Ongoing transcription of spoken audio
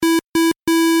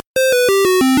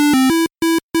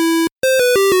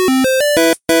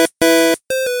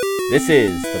This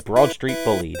is the Broad Street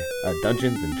Bullied, a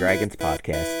Dungeons & Dragons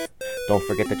podcast. Don't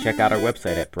forget to check out our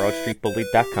website at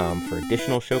broadstreetbullied.com for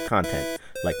additional show content,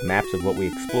 like maps of what we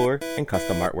explore and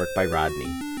custom artwork by Rodney.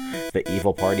 The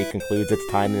evil party concludes its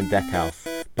time in the death house,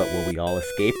 but will we all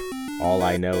escape? All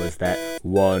I know is that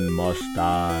one must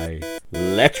die.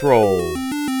 Let's roll!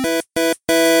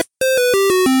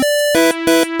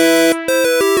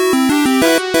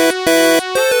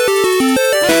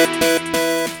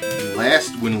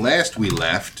 When last we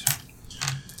left,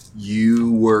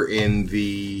 you were in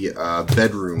the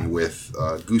bedroom with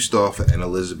Gustav and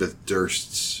Elizabeth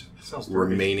Durst's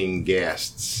remaining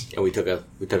guests. And we took a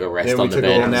rest Then on we the took a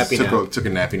bed. little nappy nap. Took a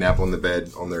nappy nap on the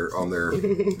bed on their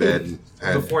bed.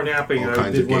 Had Before napping, all I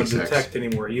kinds did of want gay to sex. detect any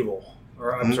more evil.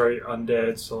 Or, I'm sorry,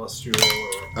 undead, celestial,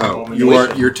 or Oh,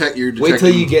 you're detecting. Wait till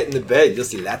you get in the bed, you'll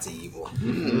see lots of evil. I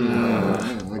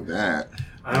don't like that.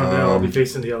 I don't know, I'll be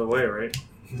facing the other way, right?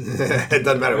 It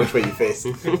doesn't matter which way you face.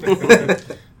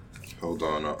 Hold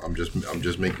on, I'm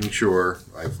just making sure.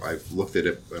 I've looked at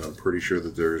it, and I'm pretty sure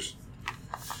that there's.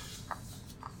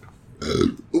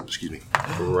 Excuse me.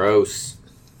 Gross.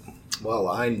 Well,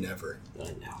 I never. I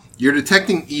know. You're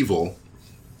detecting evil,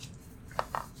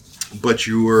 but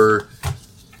you're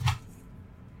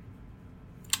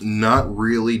not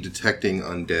really detecting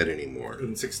undead anymore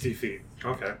In 60 feet.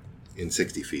 Okay. in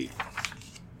 60 feet.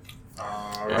 All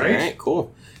All right. right,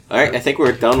 cool. All right, I think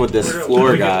we're done with this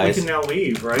floor, guys. We can now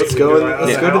leave, right? Let's We go. can out of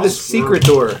Let's the go to the house. secret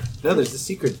door. No, there's the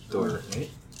secret door, right?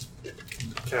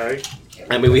 Okay.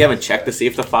 I mean, we haven't checked to see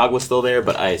if the fog was still there,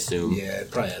 but I assume. Yeah,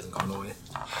 it probably hasn't gone away.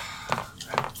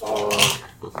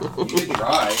 You could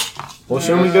try. Well,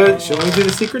 shouldn't we go? Shouldn't we do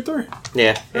the secret door?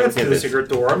 Yeah. Let's yeah, do the secret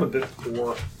door. I'm a bit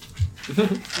poor.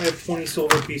 I have 20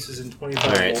 silver pieces and 25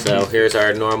 All right, gold so pieces. here's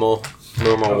our normal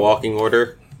walking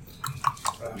order.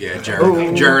 Yeah, Jaren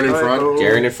in front.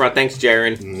 Jaren in front. Thanks,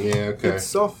 Jaren. Yeah, okay.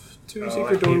 It's off to Oh,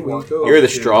 secret I door hate we one. go. You're the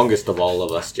yeah. strongest of all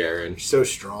of us, Jaren. so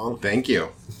strong. Thank you.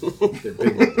 They're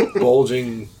big,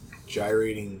 bulging,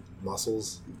 gyrating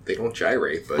muscles. They don't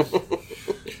gyrate, but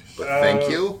thank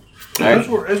you. All right.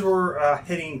 As we're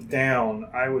heading down,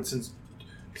 I would, since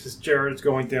Jared's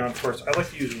going down first, I'd like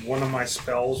to use one of my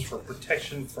spells for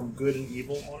protection from good and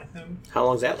evil on him. How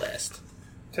long does that last?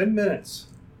 10 minutes.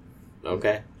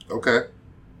 Okay. Okay.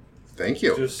 Thank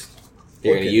you. Just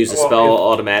You're going to Okay. use the Well, spell if-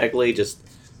 automatically, just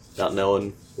without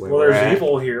knowing where well, we're there's at.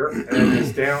 evil here, and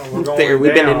it's down. We're going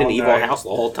We've been in down an evil that- house the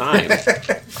whole time.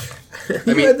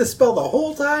 You had the spell the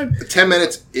whole time. 10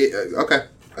 minutes. Okay,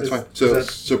 that's Is- fine. is So, that-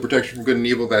 so protection from good and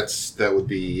evil. That would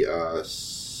be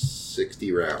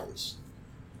 60 rounds.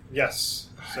 Yes.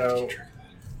 So,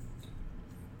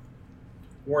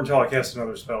 or until I cast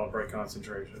another spell and break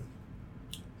concentration.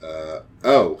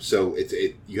 So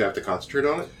you have to concentrate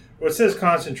on it. Well, it says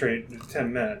concentrate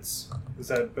 10 minutes. Is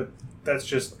that? But that's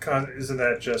just. Isn't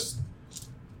that just?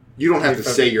 You don't have to Okay.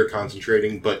 say you're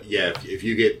concentrating, but yeah, if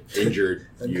you get injured,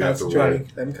 you have to roll.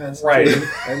 I'm concentrating.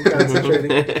 I'm concentrating.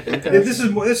 This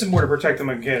is more to protect them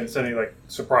against any like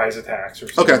surprise attacks or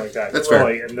something Okay, like that. that's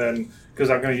fair. And then because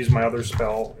I'm going to use my other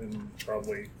spell and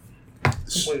probably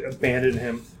completely abandon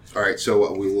him. All right, so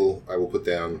I will put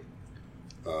down.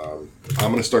 I'm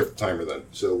going to start the timer then.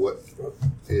 So what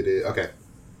it is? Okay.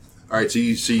 All right. So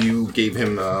you gave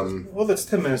him Well, that's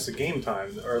 10 minutes of game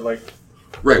time, or like.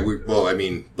 right.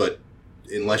 But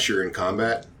unless you're in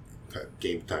combat,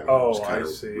 game time Oh, is kind I of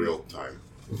see. real time.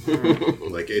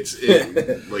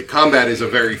 Like combat is a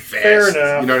very fast. Fair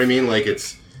enough. You know what I mean? Like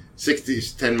it's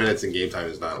 10 minutes in game time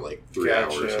is not like 3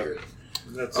 Gotcha. hours here.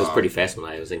 That's It was pretty fast when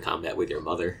I was in combat with your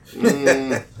mother.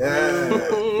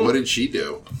 What did she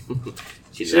do?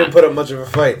 She She did didn't not. put up much of a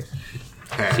fight.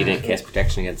 She didn't cast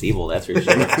protection against evil, that's for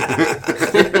sure.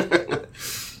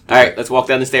 All right, let's walk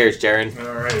down the stairs, Jaren.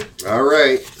 all right. All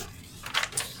right.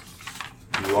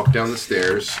 You walk down the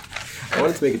stairs. I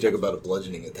wanted to make a joke about a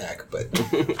bludgeoning attack, but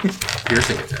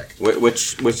Piercing attack.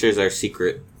 Which is our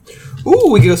secret?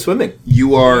 ooh, we can go swimming.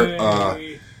 You are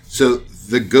Yay. so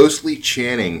the ghostly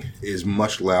chanting is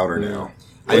much louder now.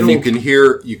 I And think-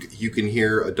 you can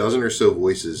hear a dozen or so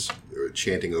voices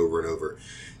chanting over and over.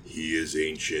 He is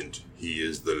ancient. He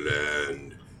is the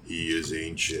land. He is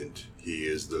ancient. He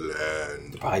is the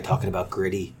land. Probably talking about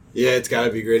Gritty. Yeah, it's got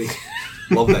to be gritty.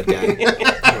 Love that guy.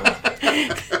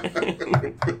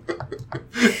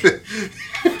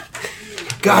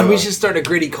 God, we should start a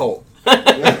gritty cult.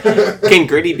 Can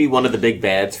Gritty be one of the big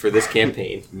bads for this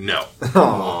campaign? No.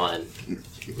 Come on.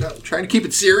 No, I'm trying to keep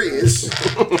it serious.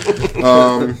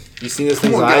 You seen this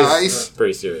thing's Come on, eyes? guys.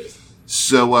 Pretty serious.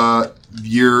 So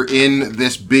you're in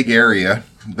this big area.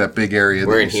 That big area.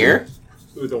 We're that in you see. here?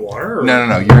 Through the water? Or?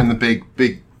 No. You're in the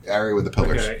big area with the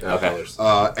pillars. Okay.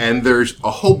 And there's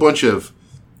a whole bunch of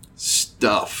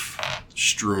stuff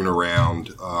strewn around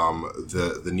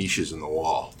the niches in the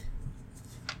wall.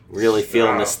 Really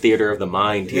feeling this theater of the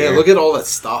mind here. Yeah, look at all that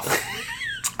stuff.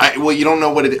 Well, you don't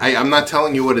know what it is. I'm not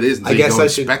telling you what it is until I guess you go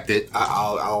I inspect it.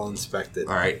 I'll inspect it.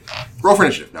 All right. Roll for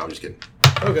initiative. No, I'm just kidding.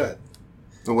 Oh, God.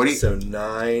 So what do you... So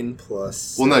 9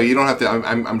 plus... Well, no, you don't have to.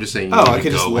 I'm just saying you Oh, need I to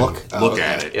can just go look. and look Okay.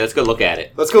 at it. Yeah, let's go look at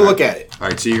it. Let's go look at it. All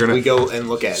right, so you're going to... We go and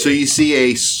look at it. So you see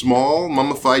a small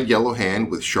mummified yellow hand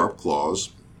with sharp claws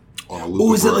on a loop Oh,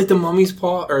 of is it rope. like the mummy's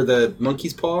paw or the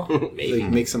monkey's paw? Maybe.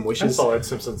 Like, make some I wishes. saw that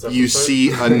Simpsons episode. You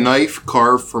see a knife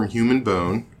carved from human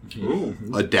bone, Ooh.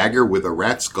 a dagger with a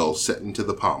rat skull set into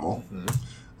the pommel,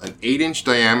 an 8-inch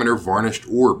diameter varnished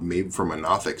orb made from a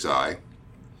Nothic's eye,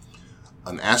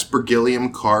 an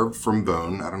aspergillium carved from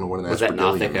bone. I don't know what an Was that aspergillium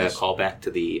Nothic a is. callback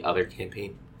to the other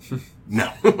campaign?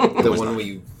 No. The one where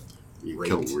you... You Raped.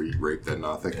 killed where you raped that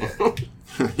Nothic.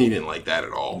 He didn't like that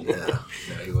at all. Yeah.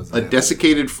 No, he wasn't A happy.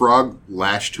 desiccated frog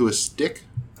lashed to a stick,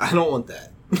 I don't want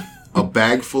that. a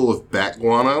bag full of bat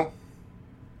guano,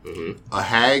 Mm-hmm. a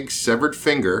hag's severed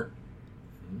finger,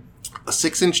 a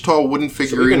 6-inch tall wooden So we've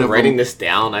figurine been of writing a... this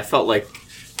down. I felt like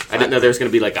I didn't know there was going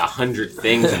to be like 100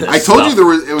 things in this I told you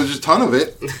stuff. it was a ton of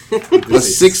it. A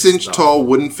 6-inch tall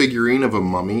wooden figurine of a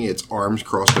mummy, its arms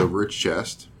crossed over its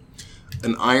chest,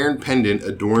 an iron pendant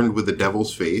adorned with a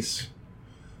devil's face,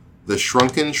 the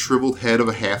shrunken, shriveled head of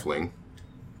a halfling.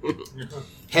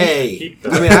 Hey. Keep I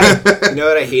that. mean, you know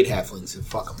what? I hate halflings, so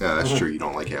fuck them. Yeah, that's true. You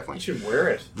don't like You halflings. should wear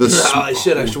it. I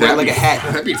should wear it like a hat.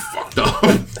 That'd be fucked up.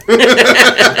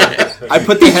 I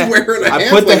put the wearing a I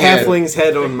put the halfling head. halfling's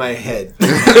head on my head.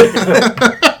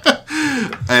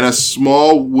 And a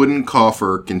small wooden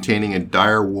coffer containing a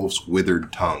dire wolf's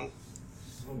withered tongue.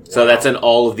 So that's in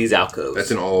all of these alcoves.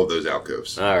 That's in all of those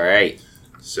alcoves. All right.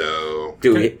 So,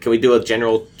 Can we do a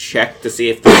general check to see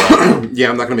if the yeah,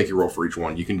 I'm not going to make you roll for each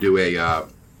one. You can do a,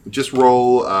 just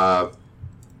roll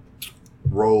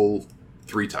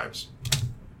 3 times.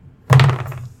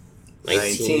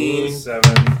 19, 7.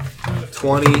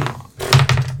 20,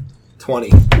 20.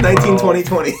 19, 20,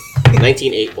 20.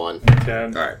 1981.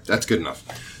 10. All right, that's good enough.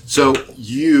 So,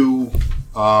 you,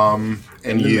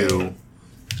 and you,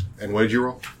 and what did you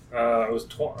roll? It was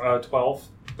 12,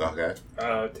 Okay.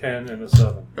 10, and a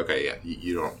 7. Okay, yeah.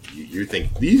 You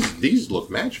think these look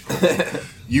magical.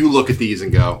 You look at these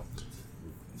and go,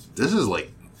 this is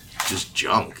like just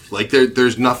junk. Like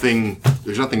there's nothing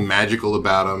magical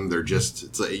about them. They're just,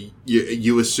 it's like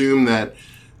you assume that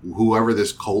whoever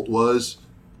this cult was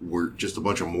were just a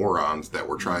bunch of morons that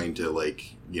were trying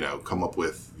to come up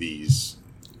with these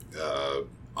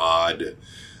odd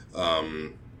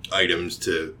items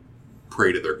to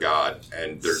pray to their god,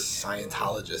 and they're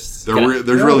Scientologists. there's No,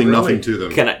 really really. nothing to them.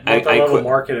 Can I Multi-level quit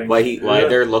marketing. while Yeah.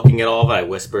 they're looking at all of it? I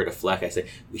whisper to Fleck. I say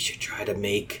we should try to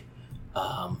make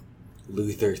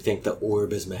Luther think the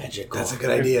orb is magical. That's a good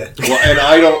idea. Well, and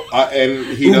I don't. And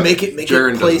he Ooh, don't- make it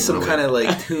Jaren play doesn't some really- kind of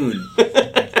like tune.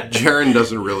 Jaren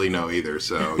doesn't really know either,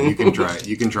 so you can try.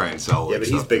 You can try and sell. Yeah, like, but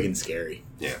he's something. big and scary.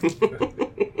 Yeah.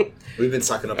 We've been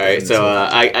sucking up. All right, the so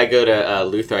I go to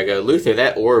Luther. I go, Luther,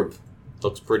 that orb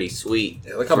looks pretty sweet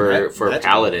Yeah, look how for magical.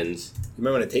 paladins. you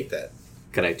might want to take that.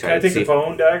 Can I Can try I to take see? the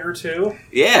bone dagger too?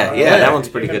 Yeah, Yeah. that one's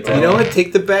pretty good. You You know what?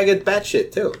 Take the bag of bat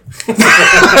shit too.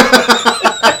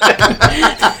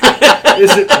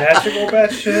 Is it magical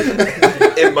bat shit?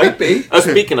 It might be. Oh,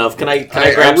 speaking of, can I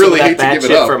I grab really some hate of to that give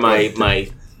bat it shit up, for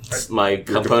but- my Your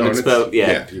component spell?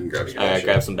 Yeah. you can grab some. I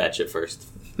grab some bat shit first.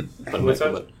 What's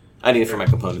that? I need it for my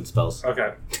component spells.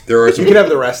 Okay. There are You some. can have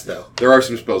the rest though. There are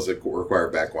some spells that require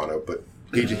back guano, but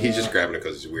he's just grabbing it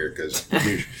because it's weird. Because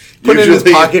Put it in his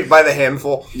pocket by the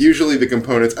handful. Usually the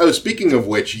components. Oh, speaking of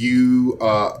which, you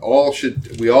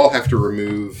we all have to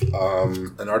remove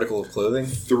An article of clothing.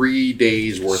 3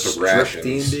 days worth of Strip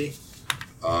rations. D&D.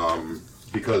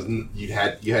 Because you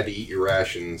had to eat your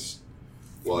rations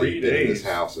while 3 you've been in this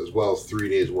days. house, as well as 3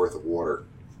 days worth of water.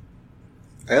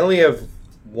 I only have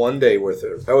 1 day worth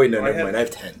of. Oh wait, no, I never have- mind. I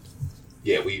have 10.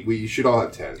 Yeah, we should all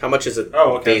have 10. How much is a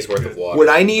Oh, okay. day's worth of water? Would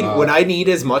I need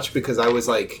as much because I was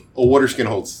like, A water skin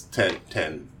holds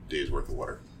 10 days worth of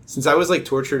water. since I was like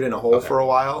tortured in a hole Okay. for a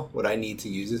while, would I need to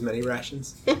use as many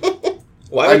rations?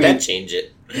 Why I would mean- that change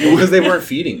it? Because they weren't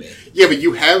feeding me. Yeah, but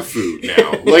you have food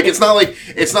now.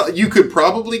 It's not. You could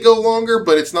probably go longer,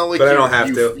 but it's not like. But I you, don't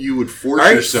have to. You would force All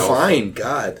right, yourself fine.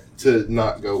 God. to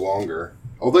not go longer.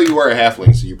 Although you are a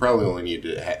halfling, so you probably only need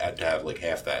to have like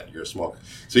half that. You're a small.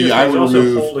 So yeah, I He's would also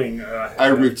remove. holding. I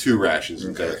removed 2 rations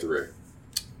instead of Okay. 3.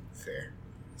 Fair.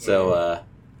 So,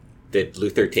 did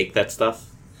Luther take that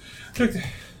stuff? Look,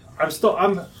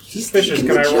 I'm suspicious.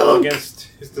 Can I roll against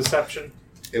his deception?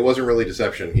 It wasn't really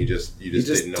deception. You just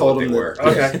didn't know told what him they were.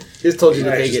 Okay. He just told you to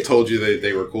Right. take Just it. told you that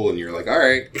they were cool, and you're like, all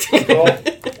right. Well,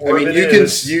 I mean,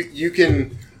 you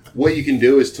can. What you can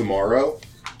do is tomorrow,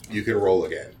 you can roll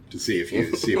again to see if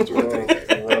it's worth anything.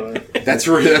 That's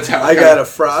how. I got a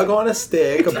frog on a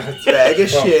stick, a bag of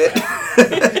shit.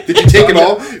 Did you take it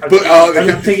all?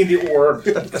 I'm taking the orb.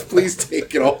 Please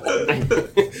take it all.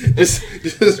 just.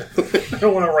 I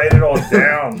don't want to write it all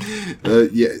down.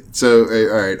 Yeah. So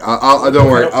all right. I'll don't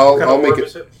worry. I'll make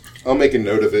it. it. I'll make a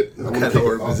note of it. What kind of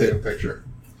orb I'll is take it? a picture.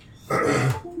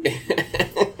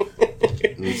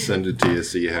 And send it to you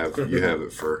so you have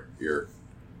it for your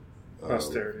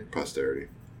posterity.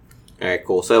 All right,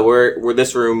 cool. So we're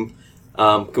this room.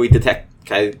 Can we detect?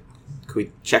 Can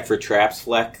we check for traps,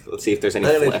 Fleck? Let's see if there's any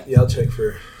Fleck. I'll check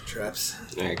for traps.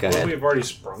 All right, go Well, ahead. we've already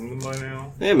sprung them by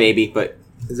now. Yeah, maybe, but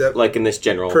Is that like in this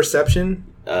general. perception?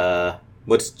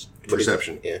 What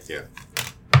Perception. is, yeah.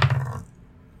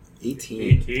 18.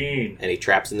 18. Any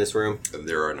traps in this room?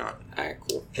 There are not. All right,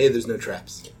 cool. Hey, there's no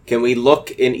traps. Can we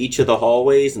look in each of the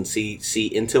hallways and see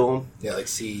into them? Yeah, like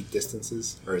see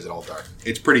distances, or is it all dark?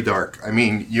 It's pretty dark. I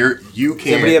mean, you Does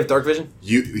anybody have dark vision?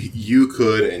 you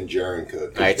could and Jaren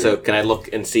could. All right, so can I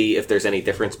look and see if there's any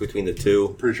difference between the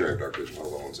two? Pretty sure I have dark vision.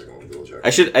 Hold on one second. Let me double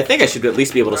check. I think I should at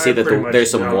least be able to see I that pretty much there's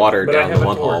some know, water but I down have the a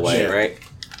one torch. hallway, Yeah. right?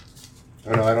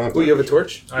 Oh no, I don't have. Oh, you have a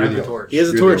torch? I have You're a the- torch. He has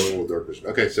a You're the torch. only one with dark vision.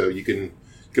 Okay, so you can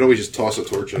always just toss a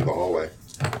torch into the hallway.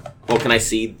 Well, can I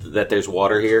see that there's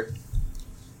water here?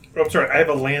 Oh, I'm sorry. I have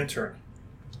a lantern.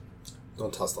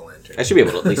 Don't toss the lantern. I should be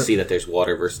able to at least see that there's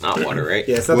water versus not water, right?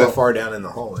 Yeah, it's not Well- that far down in the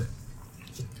hallway.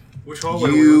 Which hallway?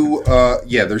 are we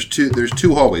looking at? There's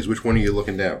two hallways. Which one are you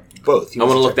looking down? Both. I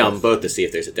want to look down both to see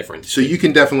if there's a difference. So you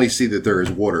can definitely see that there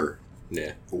is water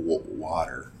Yeah.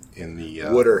 water in the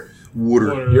Water.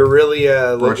 water. You're really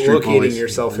Broad Street locating Boys.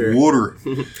 yourself here. Water.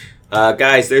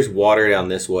 Guys, there's water down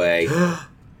this way.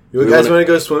 You guys want to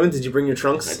go swimming? Did you bring your I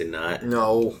trunks? did not.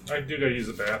 No. I do gotta use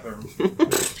the bathroom.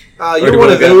 You're do one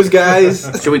we of go- those guys.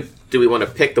 Do we want to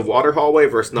pick the water hallway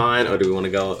versus 9, or do we want to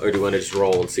go, or do we want to just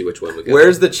roll and see which one we go?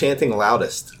 Where's the chanting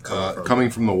loudest coming from? Coming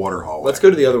from the water hallway. Let's go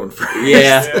to the other one first.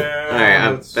 Yeah. Yeah, All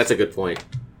right, let's- that's a good point.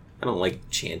 I don't like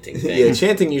chanting things. Yeah,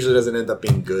 chanting usually doesn't end up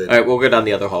being good. All right, we'll go down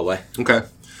the other hallway. Okay.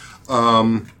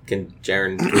 Can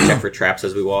check for traps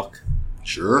as we walk?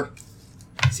 Sure.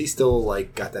 Is he still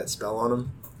like got that spell on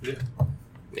him?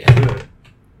 Yeah. Good.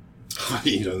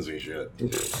 He doesn't see shit.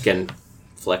 Can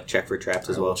Fleck check for traps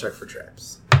as I will well? check for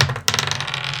traps.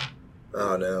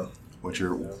 Oh no, What's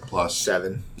your plus?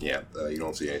 7. Yeah, you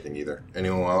don't see anything either.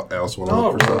 Anyone else want to Oh,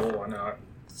 look for stuff? well, why not?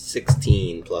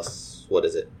 16 plus, what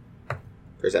is it?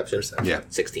 Perception? Yeah.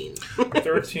 16.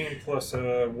 13 plus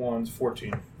 1's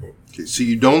 14. Okay, so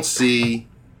you don't see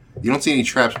any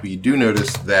traps, but you do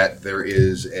notice that there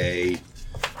is a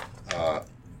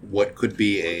what could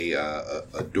be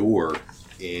a door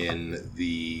in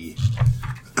the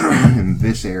in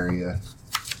this area.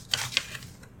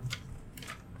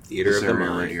 Theater This of the area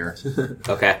mind. right here.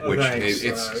 Okay. Oh, Which thanks.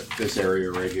 it's this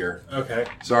area right here. Okay.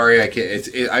 Sorry, I can't.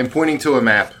 I'm pointing to a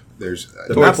map. There's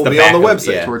The Towards map will the be on the back of-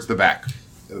 website. yeah. towards the back.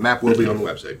 The map will be on the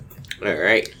website. All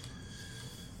right.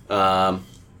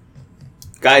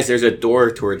 Guys, there's a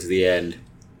door towards the end.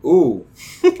 Ooh,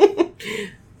 All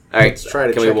right. Let's try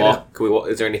to Can check we it walk? out. Can we walk?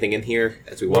 Is there anything in here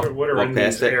as we walk, What are walk in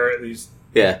past these it? area? These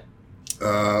Yeah.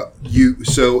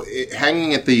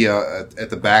 Hanging at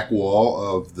the back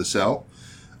wall of the cell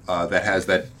that has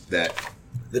that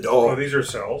the door. Oh, these are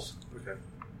cells. Okay.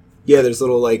 Yeah, there's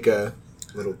little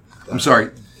little. I'm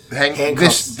sorry.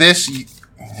 Handcuffs.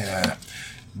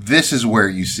 This is where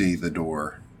you see the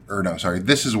door. Or no, sorry.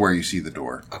 This is where you see the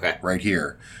door. Okay. Right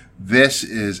here. This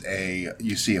is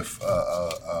you see a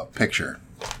picture.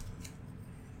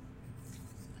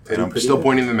 And I'm still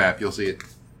pointing the map. You'll see it.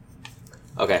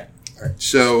 Okay. All right.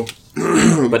 So,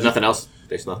 But nothing else.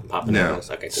 There's nothing popping no. out.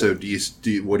 Okay. Cool. So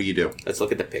what do you do? Let's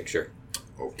look at the picture.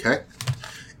 Okay.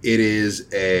 It is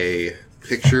a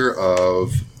picture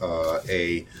of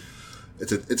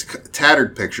it's a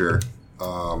tattered picture.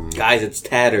 Guys, it's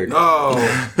tattered. Oh,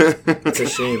 it's a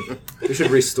shame. We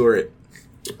should restore it.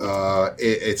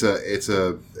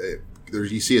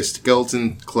 You see a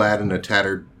skeleton clad in a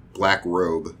tattered black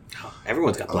robe.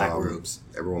 Everyone's got black robes.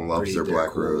 Everyone loves Pretty their they're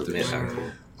black cool. robes.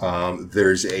 Yeah.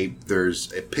 There's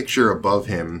a picture above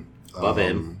him. Above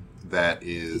him. That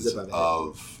is He's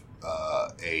above it.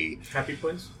 of a Happy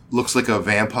place. looks like a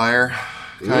vampire,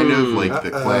 kind of like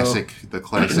the classic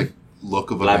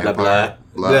look of a Blah, blah, vampire.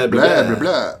 blah. Blah blah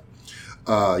blah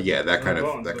blah. Yeah, that kind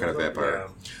Oh, of vampire.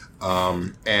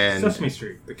 And Sesame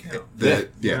Street, the cow.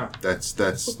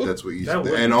 that's what you. That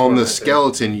would And be on cool, the I think.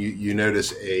 skeleton, you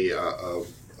notice a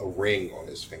ring on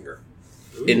his finger.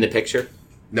 In the picture?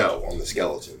 No, on the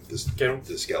skeleton. Can-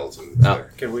 The skeleton. Oh.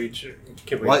 There. Can we?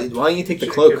 Why don't you take the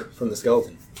Should- cloak from the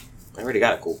skeleton? I already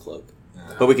got a cool cloak.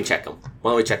 But we can check them.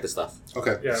 Why don't we check the stuff?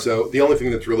 Okay. Yeah. So the only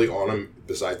thing that's really on him,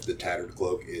 besides the tattered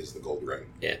cloak, is the gold ring.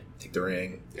 Take the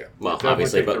ring. Well, Definitely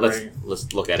obviously, take but the let's ring.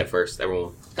 look at it first. I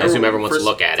assume everyone wants to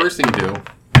look at First it. thing you do.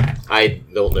 I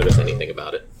don't notice anything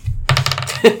about it.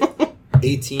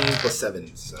 18 plus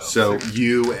 7. So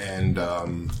you and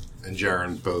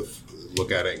Jaren both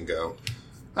look at it and go,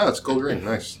 "Oh, it's a gold ring.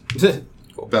 Nice.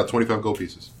 About 25 gold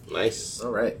pieces. Nice.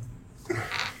 All right.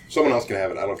 Someone else can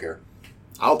have it. I don't care.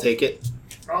 I'll take it.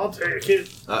 I'll take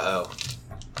it. Uh-oh.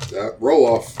 Roll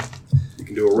off. You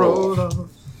can do a roll off. off.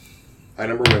 High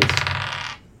number wins.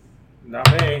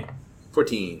 Not me.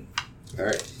 14. All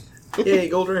right. Yay,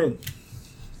 gold ring.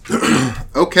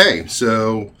 Okay,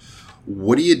 so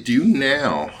what do you do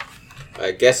now?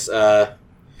 I guess, well,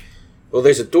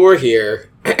 there's a door here,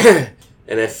 and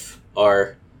if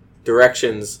our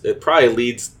directions, it probably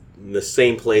leads in the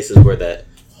same places where that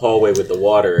hallway with the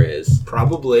water is,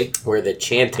 Probably. where the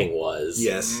chanting was.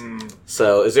 Yes.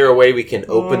 So is there a way we can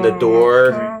open the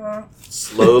door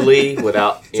slowly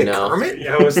without, Is it know... Kermit?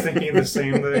 Yeah, I was thinking the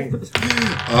same thing.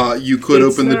 You could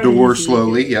open the door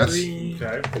slowly, yes.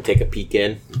 Okay. and take a peek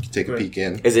in? You can take a peek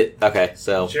in. Is it... Okay,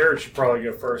 so... Jared should probably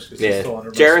go first because he's Yeah, still under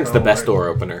my Jaren's the spell, best right? door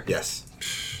opener. Yes.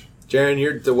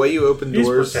 Jaren, the way you open He's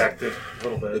doors, protected a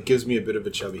little it bit. gives me a bit of a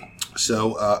chubby.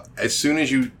 So as soon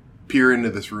as you peer into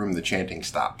this room, the chanting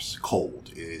stops. Cold.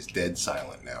 It is dead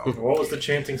silent now. What was the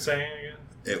chanting saying again?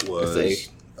 It was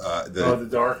The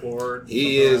Dark Lord.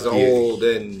 He is something like that. old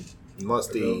and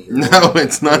musty. No,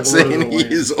 it's not Lord of the saying he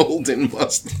Rings. is old and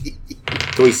musty.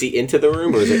 Can we see into the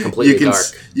room, or is it completely dark?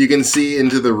 You can see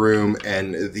into the room,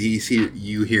 and he's here.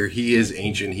 You hear he is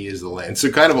ancient. He is the land. So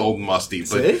kind of old and musty, but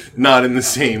See? not in the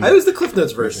same. I was the Cliff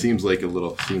Notes It version. seems a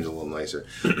little nicer.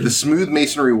 The smooth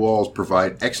masonry walls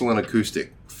provide excellent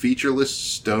acoustic. Featureless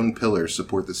stone pillars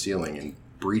support the ceiling and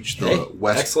breach the Hey,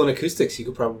 west. excellent acoustics. You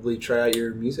could probably try out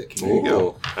your music. There you go.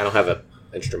 Ooh, I don't have an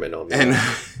instrument on me. And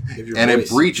Give your and a voice,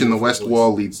 breach in the beautiful west voice.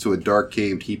 wall leads to a dark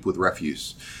caved heap with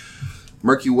refuse.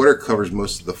 Murky water covers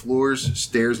most of the floors.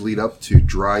 Stairs lead up to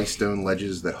dry stone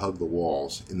ledges that hug the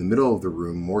walls. In the middle of the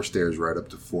room, more stairs ride up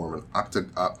to form an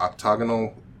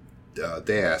octagonal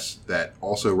dais that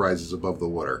also rises above the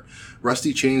water.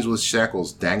 Rusty chains with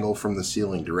shackles dangle from the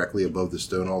ceiling directly above the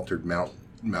stone altar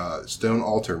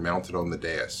mounted on the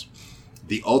dais.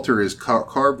 The altar is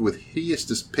carved with hideous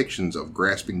depictions of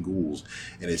grasping ghouls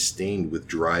and is stained with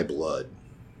dry blood.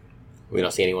 We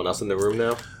don't see anyone else in the room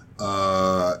now?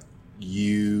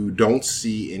 You don't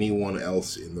see anyone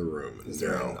else in the room. Is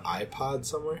there No. an iPod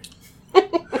somewhere?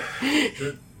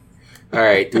 All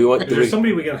right, do we want... Is Do there we,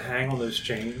 somebody we can hang on those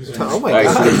chains? And Oh my all right,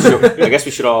 god. so I guess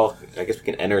we should all... I guess we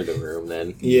can enter the room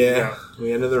then. Yeah,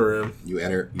 we enter the room. You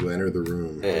enter the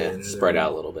room. Yeah, spread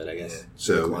out a little bit, I guess.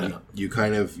 So Line you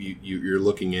kind of you're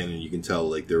looking in and you can tell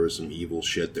like there was some evil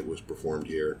shit that was performed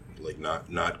here, like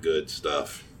not good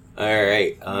stuff. All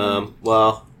right,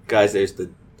 well, guys, there's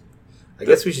the... I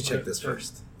guess we should check this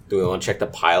first. Do we want to check the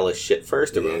pile of shit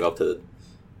first, or we want to go up to the...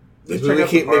 Let's Maybe check out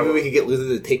the maybe pile. we could get Luther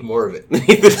to take more of it.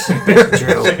 Let's check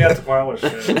out the pile of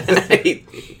shit.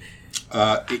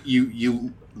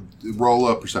 You roll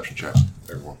a perception check,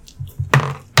 everyone.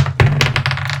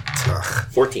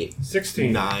 14.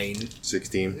 16. 9.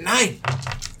 16. 9.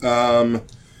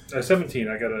 17.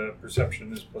 I got a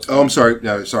perception. Is plus Oh, I'm sorry.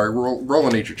 No, sorry. Roll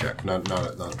a nature check, not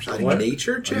a perception. A What?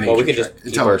 nature check? Well, we can check.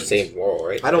 just keep our Intelligence. same roll,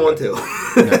 right? I don't want to.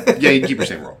 No. Yeah, you can keep your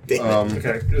same roll. Damn it.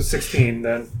 Okay, it was 16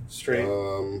 then. Straight.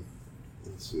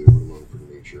 Let's see. What am I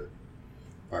for nature?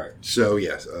 All right. So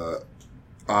yes,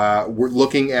 we're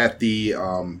looking at the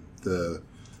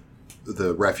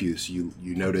refuse. You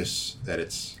notice that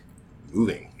it's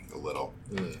moving a little,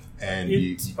 and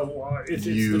It's a lot. It's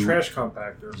you- the trash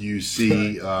compactor. you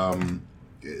see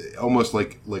almost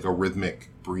like a rhythmic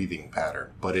breathing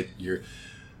pattern. But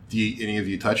any of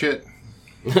you touch it?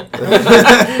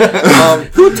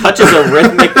 Who touches a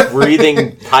rhythmic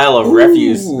breathing pile of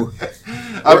refuse? Ooh.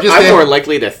 I'm more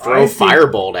likely to throw I think-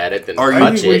 firebolt at it than Are you- I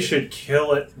touch think we it. should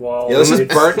kill it while Yeah, let's just it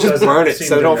burn it, seem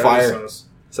set it to on notice fire. us.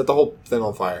 Set the whole thing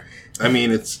on fire. I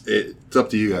mean, it's up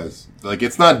to you guys. Like,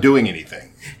 it's not doing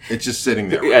anything. It's just sitting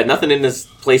there. Yeah, nothing in this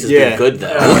place has Yeah. been good,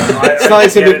 though. It's not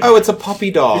like get it. oh, it's a puppy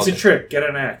dog. It's a trick. Get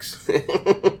an axe. All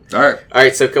right. All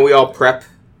right, so can we all prep?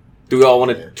 Do we all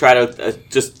want to try to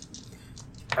just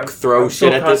throw I'm still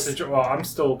shit at this? Well, I'm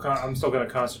still going to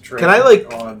concentrate. Can I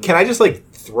on Can I just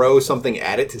throw something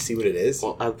at it to see what it is?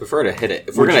 Well, I would prefer to hit it.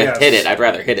 If we're going to hit it, I'd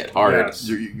rather hit it hard. Yes.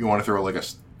 You want to throw like a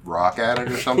rock at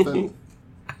it or something?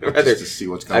 I'd rather, Just to see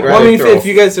what's going I'd on. Well, I mean, throw- if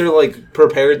you guys are like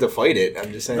prepared to fight it,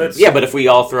 I'm just saying. Let's- yeah, but if we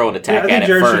all throw an attack at it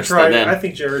first, and then... I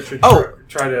think Jared should Oh.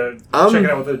 try to check it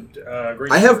out with a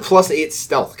great. I have +8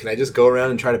 stealth. Can I just go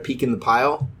around and try to peek in the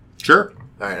pile? Sure.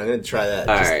 All right, I'm going to try that.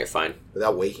 All just right, fine.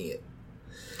 without waking it.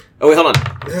 Oh, wait, hold on.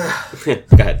 Go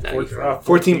ahead. Now,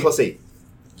 14 + 8.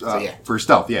 So, yeah. For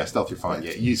stealth, stealth, you're fine.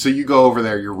 Yeah, so you go over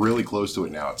there. You're really close to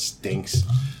it now. It stinks.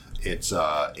 It's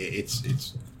like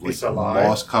It's alive.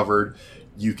 moss covered.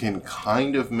 You can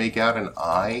kind of make out an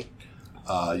eye.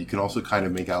 You can also kind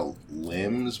of make out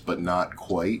limbs, but not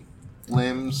quite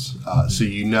limbs. So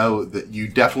you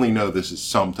definitely know this is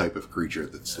some type of creature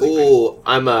that's sleeping. Ooh,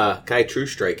 can I true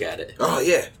strike at it? Oh,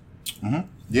 yeah.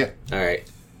 Yeah. All right.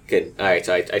 Good. All right,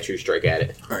 so I true strike at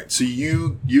it. All right. So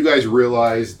you guys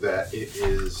realize that it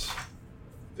is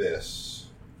this.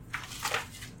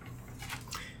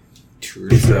 True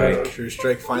True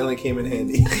strike finally came in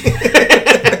handy.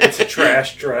 It's a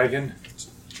trash dragon.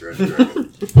 Treasure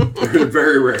dragon. They're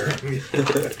very rare.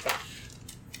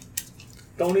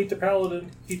 Don't eat the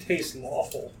paladin. He tastes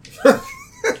lawful.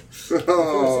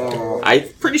 Oh. I'm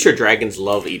pretty sure dragons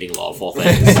love eating lawful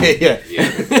things. yeah.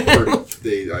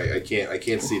 I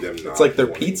can't see them. It's like their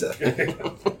pizza.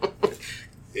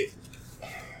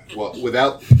 Well,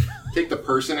 without take the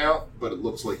person out, but it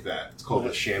looks like that. It's called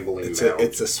a shambling It's mound.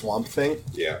 a swamp thing.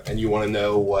 Yeah, and you want to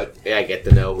know what? Yeah, I get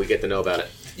to know. We get to know about it.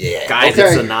 Yeah. Guys,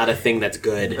 Okay. it's not a thing that's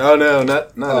good. Oh, no,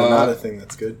 not a thing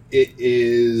that's good. It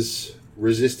is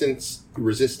resistant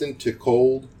to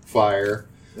cold, fire,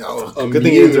 Oh, good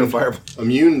thing you didn't throw fireball.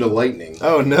 immune to lightning.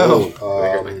 Oh, no.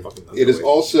 It is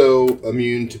also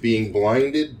immune to being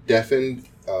blinded, deafened,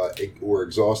 or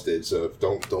exhausted. So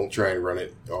don't try and run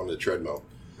it on the treadmill.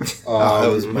 That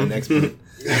was my next one.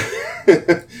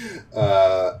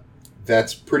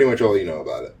 That's pretty much all you know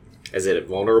about it. Is it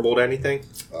vulnerable to anything?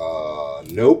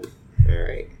 Nope. All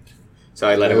right. So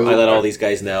I let all these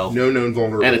guys know. No known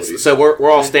vulnerabilities. And it's so we're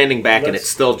all standing back, and it's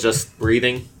still just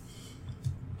breathing.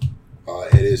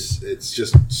 It's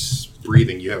just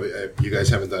breathing. You guys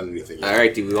haven't done anything yet. All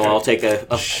right. Do we all take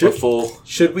a full?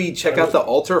 Should we check out the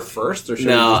altar first? Or should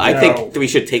No, we I think we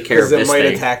should take care of because it this might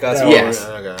thing. attack us. No. while Yes.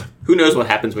 we're- okay. Who knows what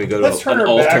happens when we go Let's to turn an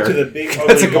her back to altar? the big That's a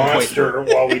ugly good point. monster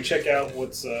while we check out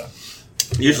what's.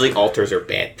 Usually, altars are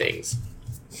bad things.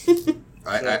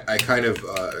 I kind of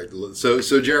so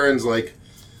Jaren's like,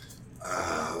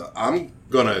 I'm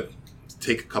gonna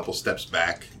take a couple steps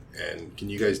back, and can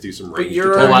you guys do some range?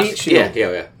 you're attack? our meat shield.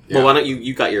 Yeah. Well, why don't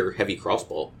you got your heavy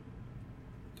crossbow?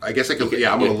 I guess I could.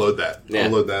 Yeah, I'm gonna load that. Yeah.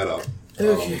 I'll load that up.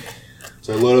 Okay.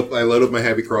 So I load up my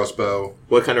heavy crossbow.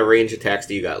 What kind of range attacks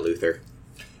do you got, Luther?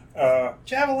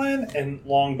 Javelin and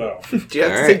longbow. Do you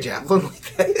have to All say right. javelin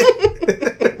like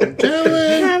that?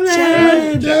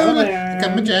 Javelin.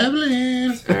 Got my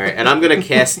javelin. All right, and I'm gonna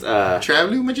cast.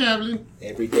 Traveling with my javelin.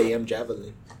 Every day I'm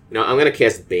javelin. I'm gonna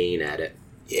cast Bane at it.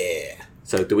 Yeah.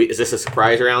 So is this a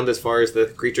surprise round as far as the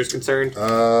creature's concerned?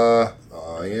 I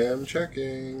am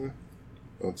checking.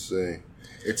 Let's see.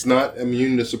 It's not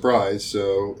immune to surprise,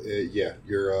 so yeah,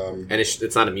 you're. And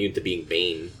it's not immune to being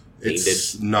Bane.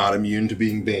 It's not immune to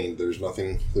being baned. There's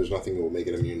nothing that will make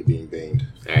it immune to being baned.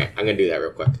 All right, I'm gonna do that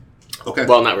real quick. Okay.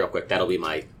 Well, not real quick. That'll be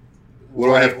my. What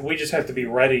do I have? We just have to be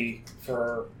ready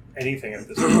for anything at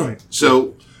this point.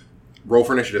 So, roll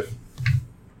for initiative.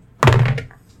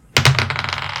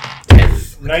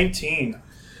 19.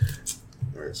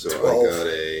 All right. So 12. I got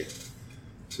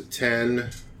a 10,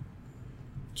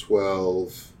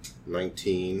 12,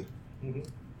 19.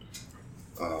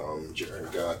 Mhm.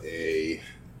 Jared got I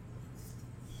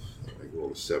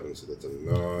rolled a 7, so that's a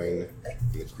 9.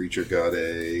 And the creature got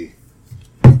a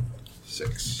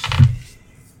 6.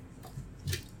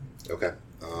 Okay.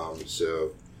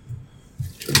 So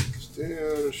check this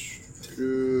down.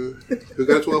 Who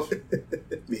got a 12?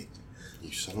 Me.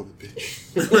 You son of a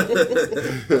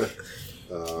bitch.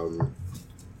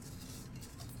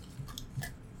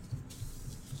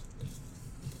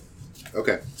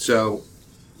 Okay, so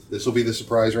this will be the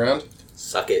surprise round.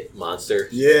 Suck it, monster.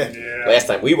 Yeah. Yeah. Last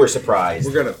time we were surprised.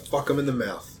 We're gonna fuck him in the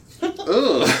mouth.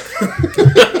 Ugh.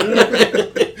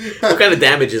 What kind of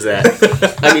damage is that?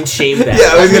 I mean, shame damage. Yeah,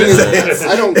 I was gonna say.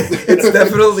 I don't. It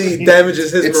definitely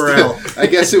damages his morale. I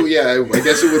guess it. Yeah, I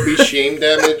guess it would be shame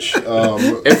damage.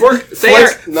 If we're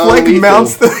Fleck non-lethal.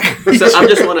 mounts the creature.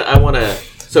 so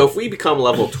So if we become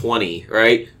level 20,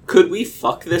 right? Could we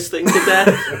fuck this thing to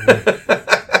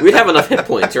death? We'd have enough hit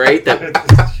points, right?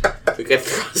 That we could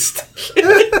thrust.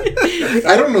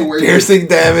 I don't know where. Piercing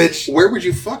damage. Where would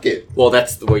you fuck it? Well,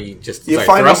 that's where you just You start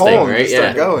find a thrusting, hole and right? you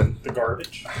start going. The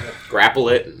garbage. Grapple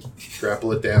it. And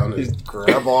Grapple it down. You And, just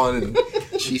grab on and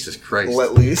Jesus Christ.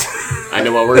 let loose. I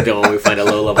know what we're doing when we find a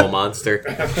low-level monster.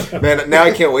 Man, now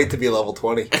I can't wait to be level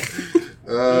 20.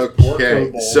 Okay,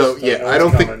 balls, so don't yeah, know I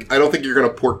don't what's think you're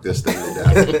gonna pork this thing to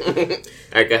death.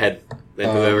 All right, go ahead.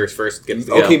 Then whoever's first gets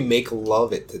to Okay, go. make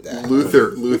love it to death.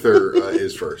 Luther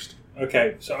is first.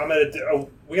 Okay, so I'm at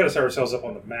we got to set ourselves up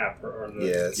on the map. Or the,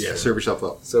 Yes. Yeah, serve yourself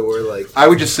up. So we're like, I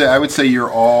would say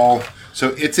you're all.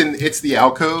 So it's the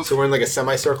alcove. so we're in like a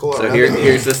semicircle. So around here, it?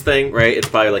 here's this thing, right? It's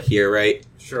probably like here, right?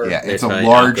 Sure. Yeah, it's a There's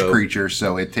large alcove. creature,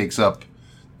 so it takes up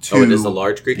 2. Oh, it is a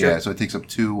large creature? Yeah, so it takes up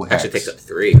 2 hex. Actually, it takes up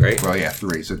 3, right? Well, yeah,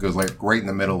 3. So it goes like right in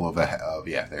the middle of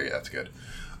that's good.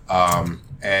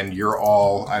 And you're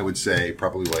all, I would say,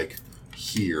 probably like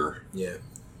here. Yeah.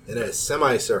 In a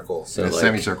semicircle. So In a like,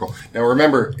 semicircle. Now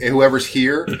remember, whoever's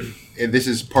here, and this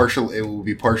is partial. It will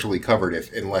be partially covered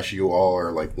unless you all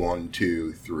are like 1,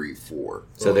 2, 3, 4.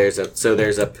 so there's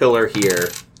a pillar here,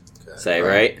 say,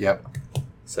 right? Yep.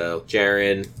 So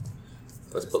Jaren,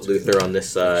 let's put Luther on this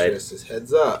side. Just his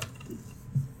heads up.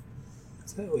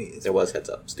 Is that wait? There was heads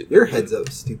up, stupid. Your heads up,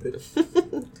 stupid.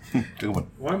 Good one.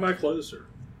 Why am I closer?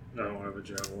 No, I don't have a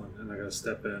javelin, and I got to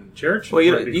step in. Jared, Well,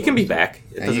 you can be back.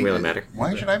 It doesn't really matter.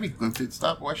 Why should I be?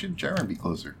 Stop. Why should Jaren be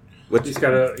closer? He's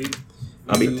got a.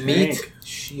 I'll be Meat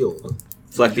shield.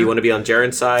 Fleck. Do you want to be on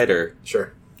Jaren's side or?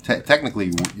 Sure.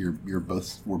 Technically, we're both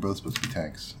supposed to be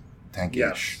tanks. Tankish.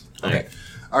 Yes. Okay.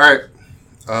 All right.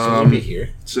 So we'll be here.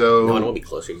 So No, I won't be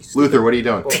closer. You Luther, what are you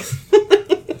doing?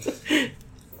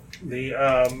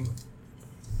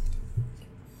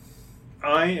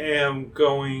 I am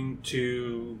going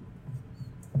to.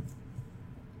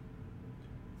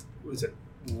 What is it?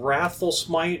 Wrathful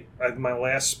Smite. My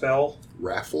last spell.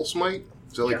 Raffle smite?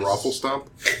 Is that like Yes. raffle stomp?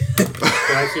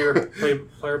 Can I see your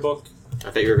player book?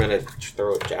 I thought you were gonna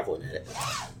throw a javelin at it.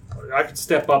 I could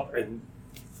step up and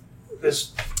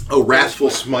this. Oh, wrathful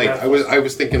smite. Wrathful. I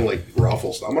was thinking like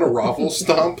raffle stomp. I'm gonna raffle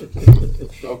stomp.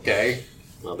 Okay.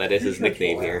 Well, that is his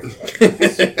nickname here.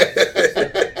 It's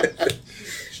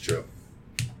true.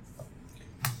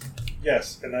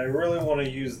 Yes, and I really want to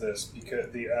use this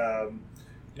because the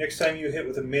next time you hit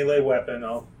with a melee weapon,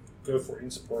 I'll go for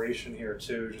inspiration here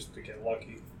too, just to get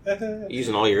lucky.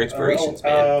 Using all your inspirations,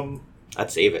 man.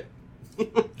 I'd save it.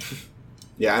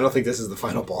 Yeah, I don't think this is the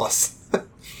final boss.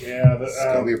 Yeah, It's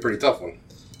gonna be a pretty tough one.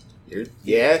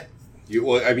 Yeah.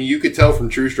 You could tell from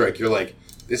True Strike. You're like,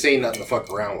 this ain't nothing to fuck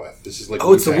around with. This is like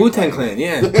Oh, it's the Wu-Tang Clan,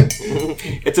 yeah.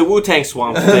 It's a Wu-Tang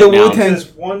swamp. The thing now. It Wu-Tang- says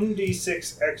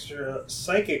 1d6 extra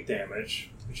psychic damage,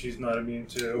 which he's not immune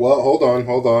to. Well, hold on.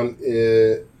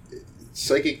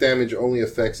 Psychic damage only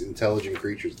affects intelligent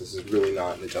creatures. This is really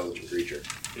not an intelligent creature.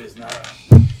 It is not.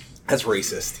 That's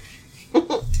racist.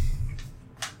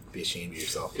 Be ashamed of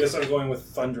yourself. Guess I'm going with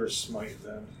Thunderous Smite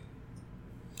then.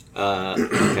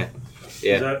 Okay.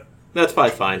 Yeah. Is that, That's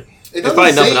probably fine. It There's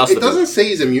probably nothing else to It do. doesn't say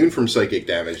he's immune from psychic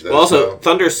damage, though. Well, also, so-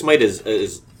 Thunder Smite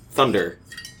is thunder.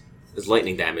 Is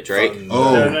lightning damage, right?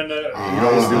 Oh. no. You don't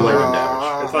want to do lightning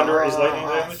damage. The thunder is lightning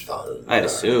damage? I'd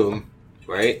assume,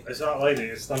 right? It's not lightning,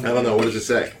 it's thunder. I don't know. What does it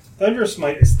say? Thunderous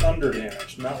Smite is thunder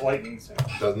damage, not lightning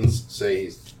damage. Doesn't say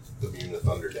he's immune to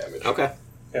thunder damage. Okay.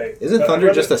 Okay. Isn't but thunder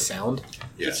I'd just rather- a sound?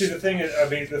 Yes. See, the thing is,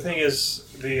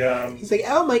 the He's like,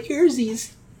 ow, my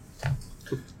earsies.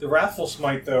 the Wrathful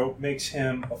Smite though makes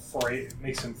him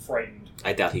frightened.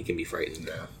 I doubt he can be frightened.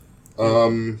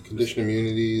 Condition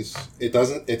immunities. It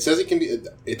doesn't. It says it can be.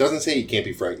 It doesn't say he can't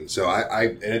be frightened. So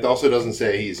and it also doesn't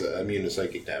say he's immune to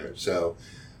psychic damage. So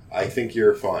I think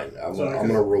you're fine. I'm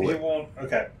gonna rule He it. won't.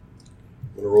 Okay.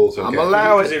 I'm gonna rule it's okay. I'm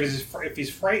allow Because it. if he's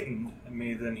frightened of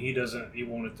me, then he doesn't. He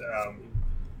won't.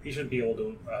 He shouldn't be able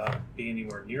to be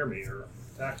anywhere near me or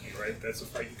attack me. Right? That's a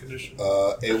frightened condition.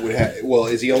 It would have. Well,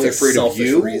 is he only It's a afraid of selfish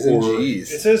you? reason. Or,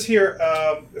 Jeez. It says here,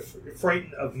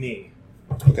 frightened of me.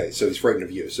 okay, so he's frightened of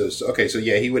you. So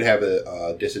yeah, he would have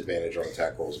a disadvantage on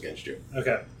attack rolls against you.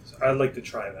 Okay. So I'd like to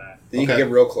try that. Then you Okay. can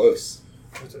get real close.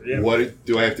 Yeah. What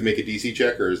do I have to make a DC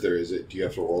check, or do you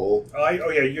have to roll? Oh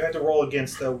yeah, you have to roll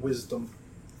against wisdom.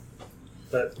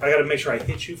 But I got to make sure I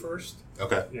hit you first.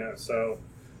 Okay. Yeah. So,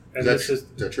 and Is this is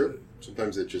that true?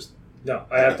 Sometimes it just. no.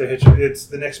 I have to hit you. It's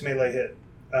the next melee hit.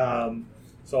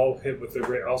 So I'll hit with the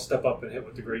great. I'll step up and hit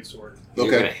with the great sword. You're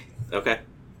Okay. Okay.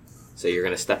 So you're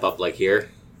gonna step up like here.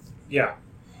 Yeah.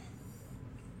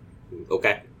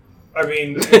 Okay. I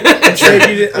mean,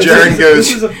 Jaren goes.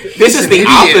 This is a. This is the idiot.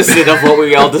 opposite of what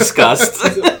we all discussed.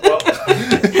 Well,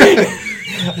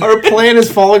 Our plan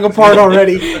is falling apart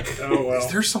already. oh well.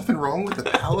 Is there something wrong with the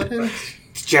paladin?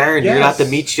 Jared, you're not the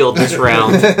meat shield this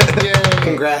round. Yay!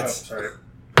 Congrats. sorry.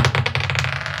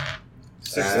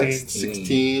 16.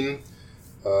 16.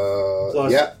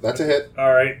 Plus- Yeah, that's a hit.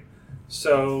 All right.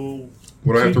 So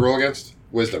What do I have to roll against?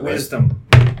 Wisdom, right? wisdom.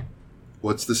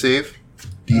 What's the save?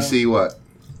 DC what?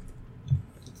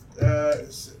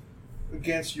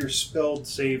 Against your spelled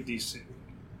save DC.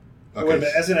 Okay. Wait a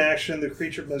minute. As an action, the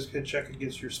creature must check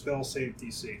against your spell save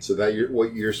DC. So that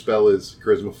what your spell is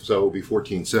charisma, so it will be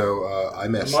 14. So I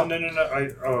missed. No.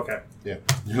 Okay. Yeah.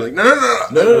 You're like no.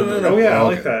 Oh yeah, I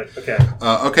Okay. like that.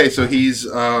 Okay. Okay, so he's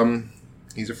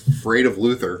afraid of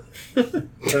Luther,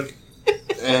 But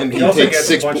and he he also takes gets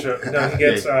 6. a bunch of. No, he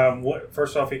gets.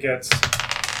 First off, he gets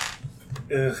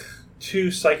 2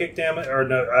 psychic damage, or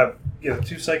no,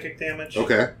 2 psychic damage.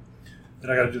 Okay. Then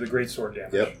I got to do the greatsword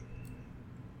damage. Yep.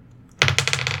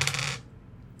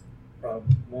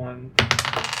 1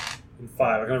 and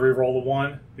 5. I'm gonna re-roll the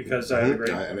 1 because I had a great.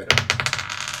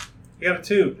 You got a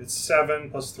 2. It's 7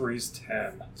 plus 3 is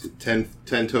 10.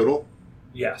 10 total.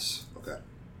 Yes.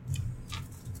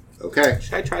 Okay.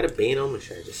 Should I try to bane him or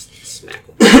should I just smack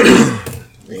him?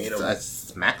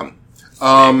 Smack him.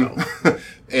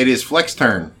 It is Flex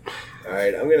turn.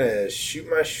 Alright, I'm gonna shoot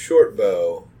my short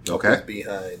bow. Okay. Who's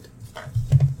behind.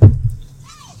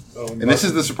 Oh, And this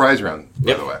is the surprise round, by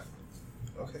Yep. the way.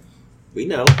 Okay. We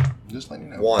know. Just letting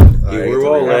you know. 1. You Alright,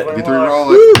 roll get it. You get to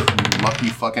roll it. You lucky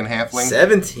fucking halfling.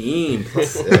 17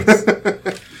 plus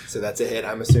 6. So that's a hit,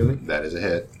 I'm assuming. That is a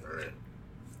hit. Alright.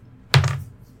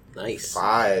 Nice.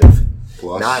 5.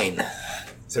 Plus 9.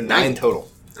 So 9 total.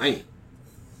 9.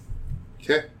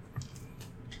 Okay.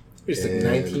 We just took And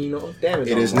 19 damage.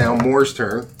 It is now Moore's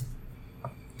turn.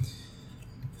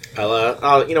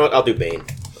 I'll you know what? I'll do bane.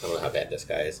 I don't know how bad this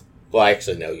guy is. Well, I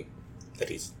actually know that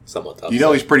he's somewhat tough. You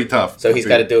know he's pretty tough. So he's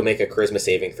got to make a charisma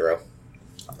saving throw.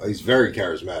 He's very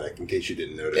charismatic, in case you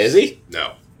didn't notice. Is he?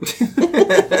 No.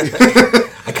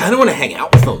 I kind of want to hang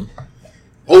out with him.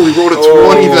 Oh, he rolled a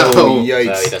 20, though. So he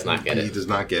Yikes. does not get He it. does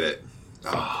not get it.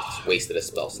 Just wasted a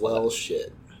spell slot. Well,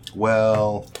 shit.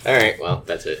 Well, All right. Well,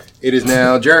 that's it. it is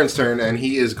now Jaren's turn, and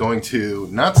he is going to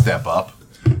not step up.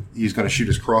 He's going to shoot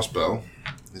his crossbow,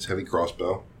 his heavy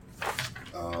crossbow.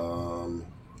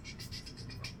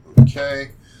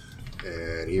 Okay.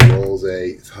 And he rolls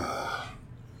a...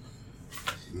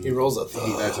 He rolls a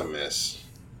That's a miss.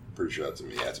 Pretty sure that's a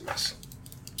miss. Yeah, it's a miss.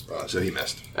 So he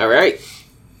missed. All right.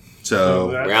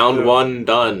 So, That's Round the- 1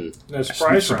 done. No,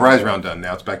 surprise surprise round done.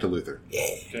 Now it's back to Luther.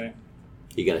 Okay.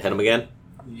 You gonna hit him again?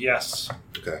 Yes.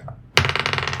 Okay.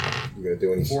 You going to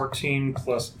do any... 14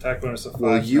 plus attack bonus of 5.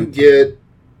 Well, you get...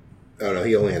 Oh, no,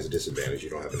 he only has a disadvantage. You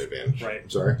don't have an advantage. Right. I'm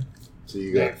sorry. So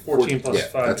you Yeah, got 14 plus yeah,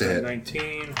 5 that's a is hit.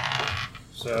 19.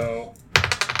 So,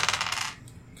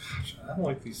 gosh, I don't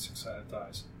like these 6-sided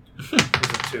dice. There's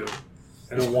a 2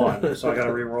 and a 1, so I got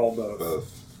to re-roll both.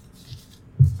 Both.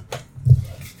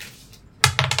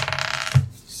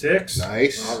 6.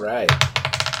 Nice. Alright.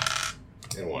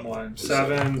 And 1. 1.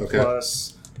 7 Okay.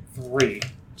 plus 3.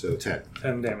 So 10.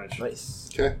 10 damage. Nice.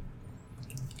 Okay.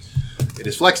 It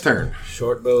is Flex turn.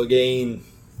 Short bow again.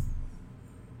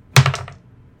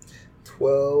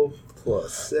 12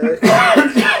 plus 6.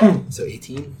 So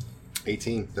 18.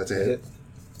 18. That's a hit.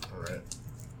 Alright.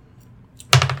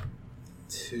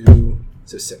 2.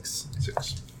 So 6.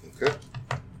 6. Okay.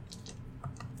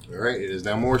 All right. It is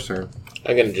now Moore's turn.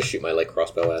 I'm gonna just shoot my light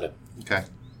crossbow at him. Okay.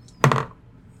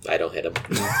 I don't hit him.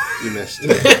 You missed.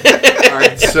 All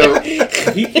right. So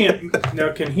He can't.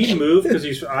 Now, can he move?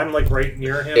 Because I'm like right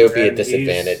near him. It would be a and he's,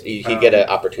 disadvantage. He'd get an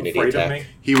opportunity afraid of attack. me.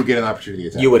 he would get an opportunity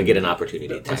attack. You would get an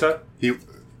opportunity attack. What's that?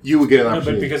 You would get an No, but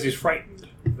opportunity. because he's frightened.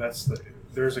 That's the.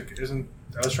 There's a. Isn't.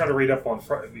 I was trying to read up on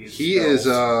these. He is.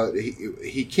 spells.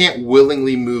 He can't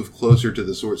willingly move closer to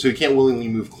the sword, so he can't willingly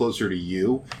move closer to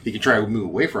you. He can try to move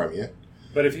away from you.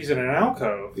 But if he's in an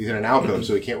alcove, He's in an alcove,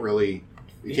 so he can't really.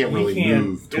 He can't He really can't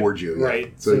move get- towards you.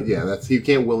 right. So, So- yeah, that's he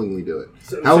can't willingly do it.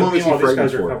 so, How so long is he meanwhile, these frightened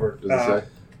guys are for? covered. Does it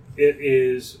say? It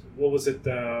is. What was it?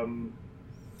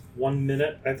 1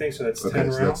 minute, I think. So that's 10 Okay,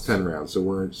 rounds. so that's 10 rounds. So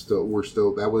we're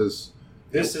still. That was.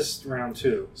 This is round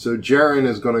 2. So Jaren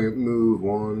is going to move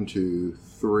 1, 2,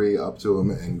 3 up to him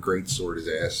and greatsword his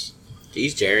ass.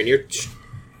 Jeez, Jaren, you're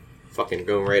fucking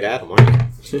going right at him, aren't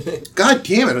you? God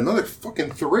damn it! Another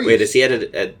fucking 3. Wait, is he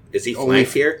is he Only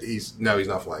flanked here? He's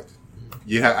not flanked.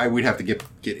 We'd have to get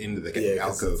into the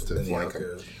alcove to flank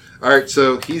him. All right,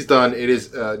 so he's done. It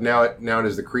is now. It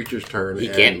is the creature's turn. He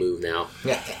can't move now.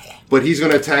 But he's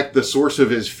going to attack the source of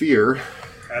his fear.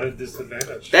 At a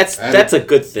disadvantage. That's a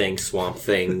good thing, Swamp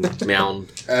Thing,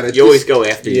 Mound. At a You always go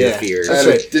after your Yeah. fears. That's at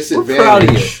right. a disadvantage. We're proud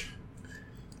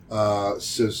of you.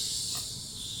 So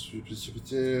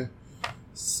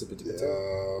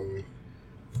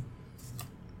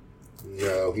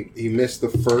No, he missed the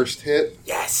first hit.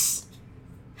 Yes.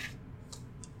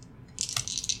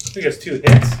 I think it's 2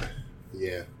 hits.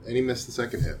 Yeah, and he missed the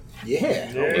second hit.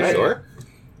 Yeah. Yeah. All right. Sure.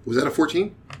 Was that a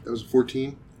 14? That was a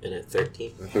 14? And at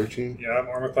 13. A 13? Yeah, I'm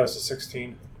armor class of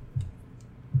 16.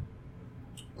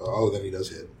 Oh, then he does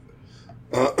hit.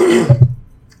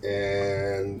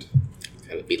 And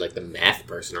Gotta be like the math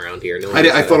person around here. No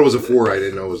I thought it was a 4. I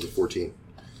didn't know it was a 14.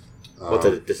 What's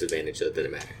a disadvantage, so it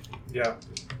didn't matter. Yeah.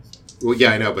 Well,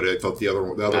 yeah, I know, but I thought the other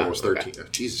one was 13. Okay. Oh,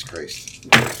 Jesus Christ.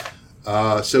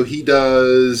 So he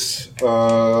does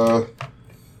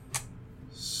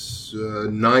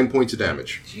 9 points of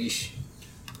damage. Jeez.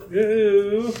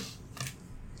 Ew.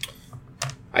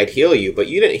 I'd heal you, but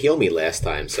you didn't heal me last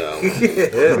time, so...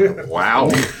 Wow.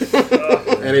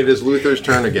 And it is Luther's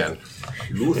turn again.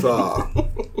 Luther.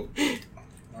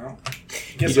 Well,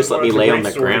 You just let me lay on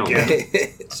the ground.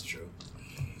 It's true.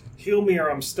 Heal me or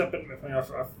I'm stepping.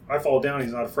 If I fall down,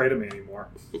 he's not afraid of me anymore.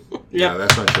 Yeah,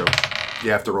 that's not true.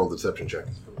 You have to roll the deception check.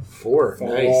 4.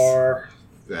 Nice. 4.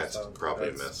 That's So probably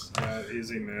a that's- miss.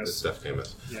 Easy That's miss. definitely a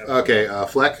miss. Yeah. Okay,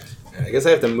 Fleck. I guess I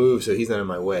have to move so he's not in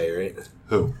my way, right?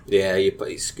 Who? Yeah, you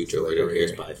scooch over Over here. Here's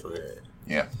here. probably fine.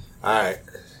 Yeah. All right.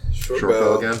 Short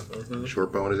bow again. Mhm.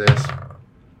 Short bow in his ass.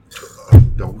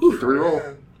 Don't get the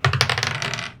reroll.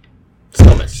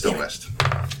 Still missed. Still missed.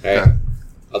 Alright, Okay.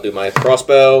 I'll do my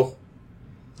crossbow.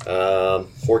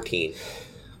 14.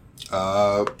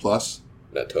 Plus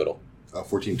That total.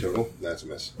 14 total. That's a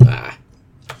miss. Ah.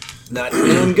 Not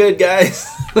doing good, guys.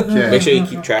 Okay. Make sure you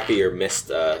keep track of your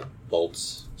missed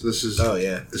bolts. So this is Oh,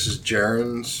 yeah.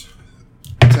 Jaren's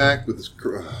attack with his.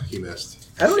 He missed.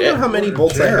 I don't know how many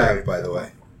bolts I have, by the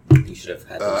way. You should have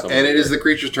had them somewhere And it is here. the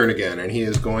creature's turn again, and he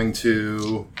is going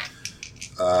to.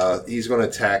 He's going to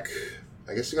attack.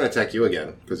 I guess he's going to attack you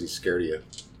again because he's scared of you.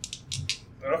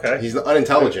 Okay. He's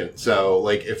unintelligent, so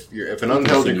like if an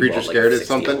unintelligent you creature's bought, like, scared of 60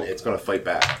 something, of them. it's going to fight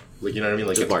back. Like you know what I mean?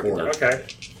 Like Just it's mark it cornered. down. Okay.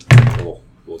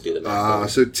 We'll do the math.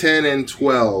 So 10 and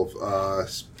 12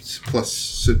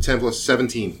 10 plus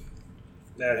 17.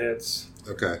 That hits.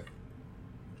 Okay.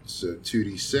 So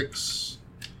 2d6.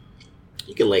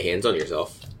 You can lay hands on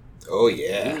yourself. Oh,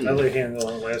 yeah. I laid hands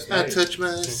on it last I night. touch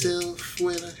myself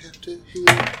when I have to heal.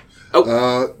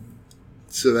 Oh.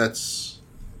 So that's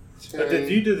 10. But did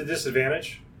you do the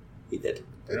disadvantage? He did.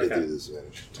 I did Okay. do this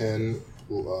advantage. 10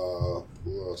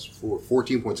 plus 4.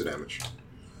 14 points of damage.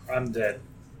 I'm dead.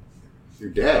 You're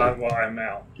dead. Well, I'm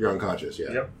out. You're unconscious,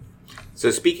 yeah. Yep.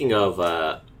 So speaking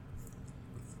of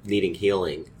needing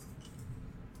healing,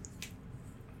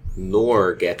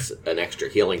 Nor gets an extra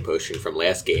healing potion from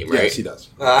last game, right? Yes, he does.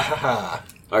 Ah,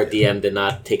 Our DM did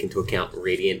not take into account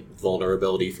radiant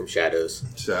vulnerability from shadows.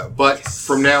 So, but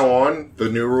from now on, the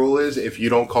new rule is if you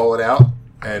don't call it out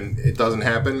and it doesn't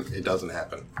happen, it doesn't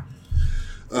happen.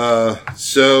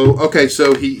 So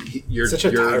you're such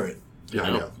a tyrant. Yeah, I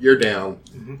know. You're down.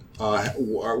 Mhm.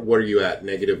 What are you at?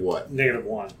 Negative what?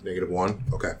 -1. Negative 1?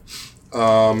 Okay.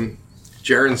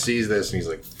 Jaren sees this and he's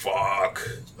like, fuck.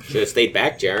 Should have stayed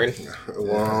back, Jaren.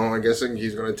 Well, I guess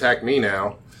he's going to attack me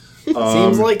now.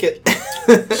 Seems like it.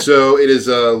 So it is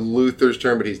Luther's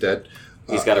turn, but he's dead.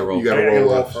 He's gotta roll. You got to Yeah, roll.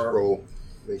 roll Roll, for- roll.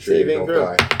 Make sure Saving you don't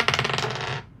throw.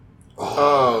 die.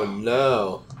 Oh,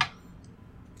 no.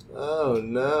 Oh,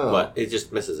 no. What? It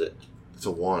just misses it. It's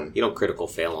a 1. You don't critical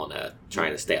fail on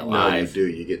trying to stay No, you alive. do.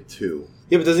 You get 2.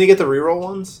 Yeah, but doesn't he get the reroll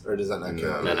ones? Or does that not No.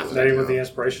 count? No, no. Is that even with the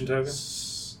inspiration token?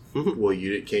 Well,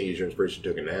 you can't use your inspiration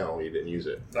token now. You didn't use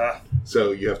it. Ah,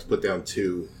 So you have to put down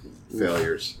 2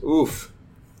 failures. Oof.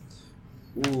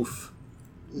 Oof.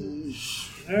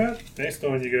 yeah, thanks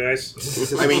knowing you guys.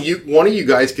 I mean, one of you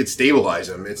guys could stabilize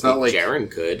him. It's not like Jaren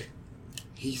could.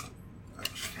 he's.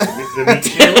 The meat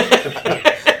shield?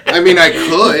 I mean, I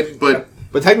could, but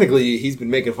But technically, he's been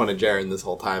making fun of Jaren this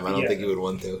whole time. I don't Yeah. think he would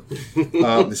want to.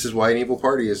 this is why an evil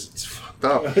party is it's fucked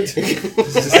up. I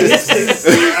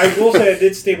will say I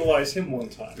did stabilize him one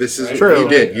time. This is right? True. You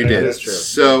did. You Yeah, did. that's true.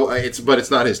 So but it's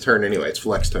not his turn anyway. It's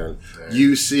Fleck's turn. Right.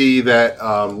 You see that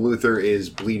Luther is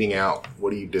bleeding out. What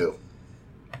do you do?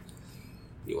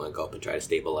 You want to go up and try to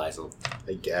stabilize him?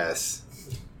 I guess.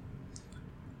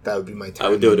 That would be my turn. I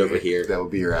would do it over here. That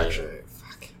would be your action. Alright,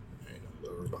 fuck. Alright, I'm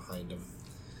over behind him.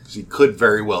 Because he could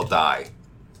very well die.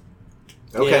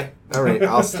 Okay. Alright,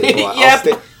 I'll stabilize.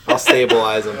 Yep. I'll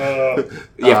stabilize him.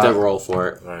 You have to roll for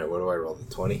it. Alright, what do I roll? The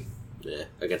 20? Yeah.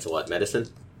 Against what? Medicine?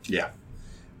 Yeah.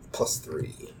 Plus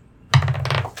 3.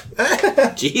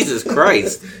 Jesus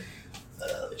Christ.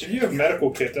 If you have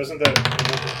medical kit, doesn't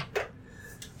that...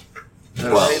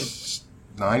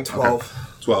 9?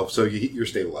 12. 12. So you're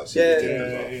stabilized. So you can take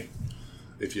those off. Yay.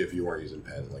 If you weren't using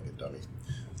pen like a dummy.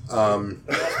 I lost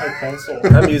my pencil.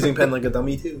 I'm using pen like a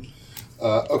dummy too.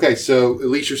 Okay, so at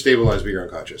least you're stabilized, but you're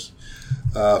unconscious.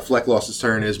 Fleck lost his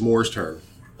turn. Is Moore's turn.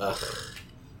 Ugh.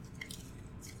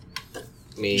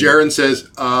 Me. Jaren says,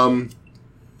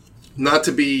 not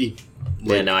to be...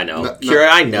 Yeah, no, I know. Not- Cure,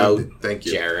 I know. Thank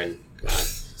you. Jaren. God.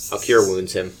 I'll cure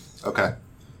wounds him. Okay.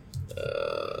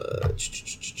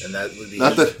 And that would be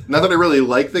Not that I really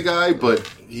like the guy, but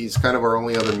he's kind of our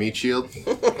only other meat shield.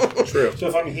 true. So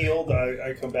if I'm healed,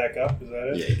 I come back up. Is that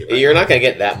it? Yeah, you get back. You're not going to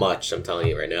get that much, I'm telling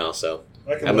you right now, so...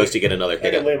 I can At most you get another I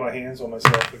can hit. lay my hands on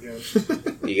myself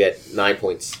again. You get 9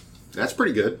 points. That's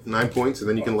pretty good. 9 points, and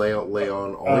then you can lay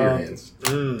on all your hands.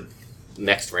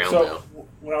 Next round, So though.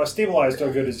 when I was stabilized, do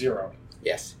I go to 0?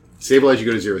 Yes. Stabilize, you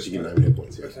go to 0, so you get 9 hit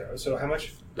points. Yeah. Okay, so how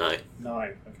much? 9.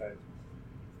 9. Okay.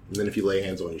 And then if you lay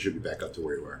hands on, you should be back up to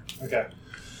where you were. Okay.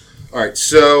 All right,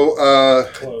 so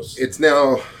Close. it's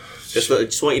now Just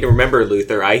want you to remember,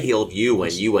 Luther, I healed you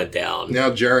when you went down.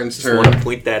 now Jaren's Just want to turn.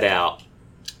 point that out.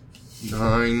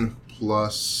 9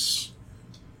 plus.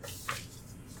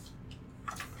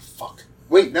 Fuck.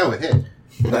 Wait, no, it hit.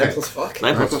 9 plus fuck.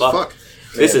 9 9 plus plus fuck. fuck.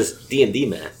 This is D&D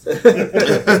math. So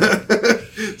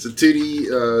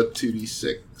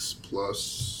 2d6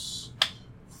 plus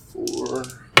 4.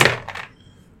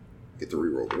 Get to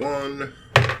reroll 1.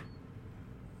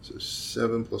 So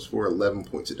 7 plus 4, 11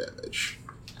 points of damage.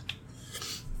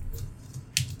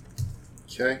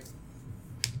 Okay.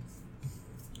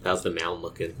 How's the mound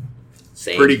looking?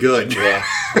 Same. Pretty good. Yeah.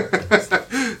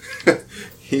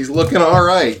 He's looking all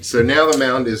right. So now the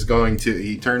mound is going to...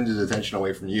 He turned his attention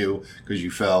away from you because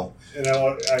you fell. And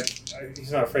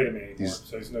he's not afraid of me anymore,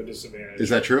 so he's no disadvantage. Is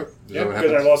that true? Is Yeah, that what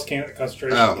because I happens? lost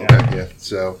concentration. Oh, again. okay. Yeah.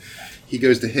 So he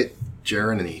goes to hit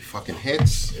Jaren and he fucking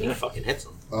hits. He fucking hits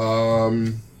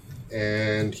him.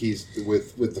 And he's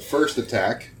with the first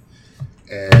attack,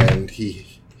 and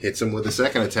he hits him with the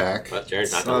second attack. But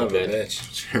Jaren's not Son going of a good.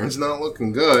 bitch. Jaren's not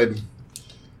looking good.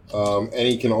 And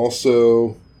he can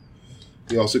also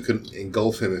could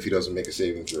engulf him if he doesn't make a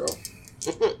saving throw.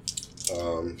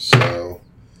 So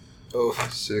Oh.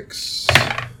 6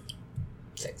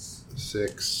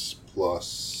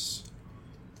 plus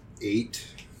 8.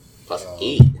 Plus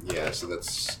 8. Yeah, so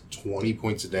that's 20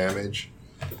 points of damage.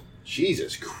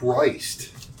 Jesus Christ.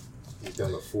 He's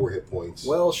down to 4 hit points.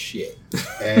 Well, shit.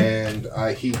 And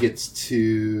he gets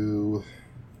to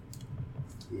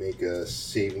make a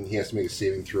saving. He has to make a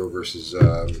saving throw versus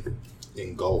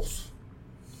engulf.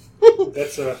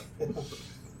 That's a...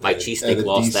 My And cheesesteak a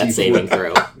lost that DC saving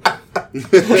throw.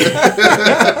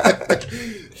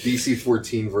 DC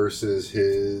 14 versus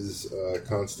his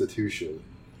Constitution.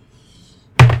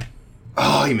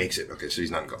 Oh, he makes it. Okay, so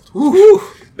he's not engulfed. Woo.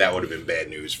 That would have been bad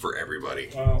news for everybody.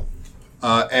 Well,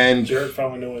 And Jared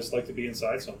finally knew what it's like to be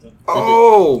inside something.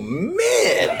 Oh,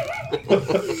 man.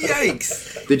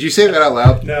 Yikes. did you say that out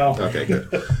loud? No. Okay, good.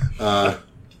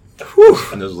 Whew,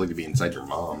 I know it's like to be inside your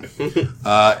mom.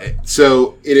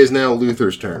 So it is now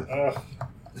Luther's turn.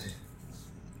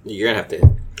 You're going to have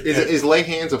to... Is lay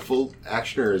hands a full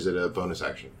action or is it a bonus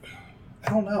action? I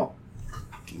don't know.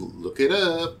 Look it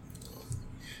up.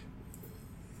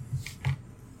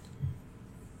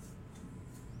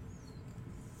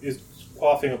 Is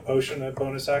quaffing a potion a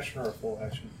bonus action or a full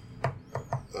action?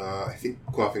 I think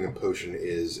quaffing a potion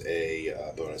is a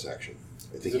bonus action.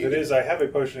 I think If it is, I have a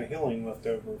potion of healing left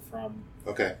over from...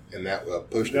 Okay, and that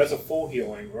potion. That's a full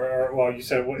healing. Or, well, you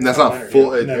said... That's not minor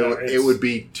full. healing. No, It it's- would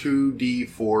be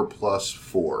 2d4 plus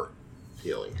 4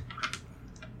 healing.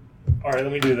 All right,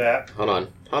 let me do that. Hold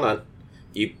on.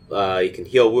 You can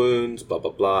heal wounds, blah,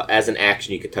 blah, blah. As an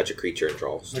action, you can touch a creature and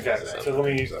draw. Okay, so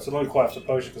let me quaff the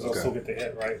potion because I'll Okay. still get the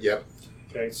hit, right? Yep.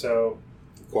 Okay, so...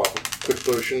 Quaff a quick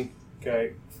potion.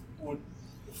 Okay.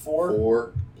 4?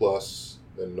 4 plus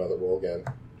then another roll again.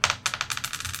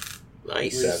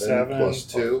 Nice. 7 7 plus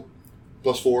 2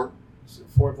 plus 4.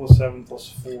 4 plus 7 plus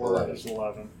 4 11. is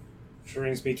 11. Which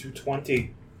brings me to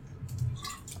 20.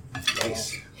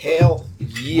 Nice. Hell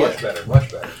yeah. Much better.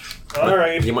 Much better. All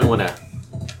right. You might want to...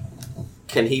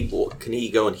 Can he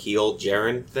go and heal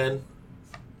Jaren then?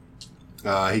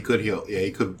 He could heal. Yeah,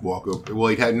 he could walk over. Well,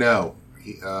 he'd have no.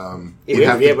 He'd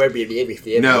have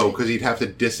to, no, because he'd have to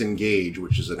disengage,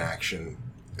 which is an action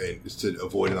to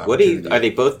avoid an opportunity. Are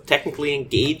they both technically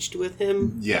engaged with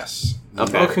him? Yes.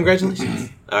 Okay. Oh, congratulations.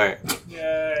 All right.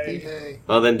 Yay. Hey.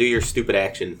 Well, then do your stupid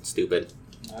action, stupid.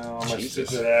 Oh, my Jesus.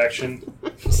 stupid action.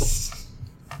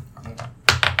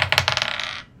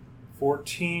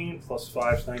 14 plus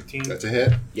 5 is 19. That's a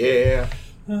hit. Yeah.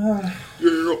 Yeah.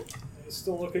 It's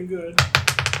still looking good.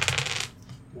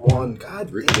 1.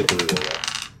 God Rick, damn get the it. reroll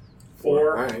that. 4.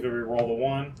 Alright. I'm going to reroll the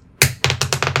 1.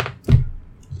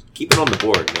 Keep it on the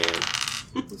board, man.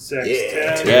 6.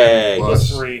 Yeah. 10. Yay. Plus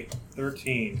 3.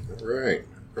 13. Right.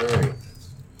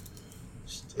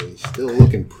 Still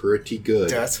looking pretty good.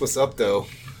 That's what's up, though.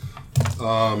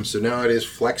 So now it is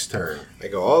Fleck's turn. I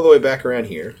go all the way back around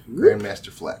here, Grandmaster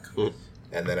Fleck.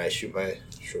 and then I shoot my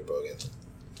short bow again.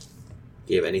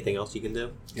 Do you have anything else you can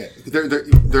do? Yeah,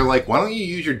 they're like, why don't you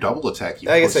use your double attack? You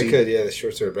I guess pussy? I could, yeah, the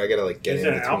short sword, but I gotta like get He's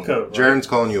in an between. alcove. Right? Jaren's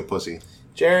calling you a pussy.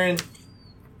 Jaren,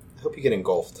 I hope you get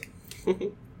engulfed.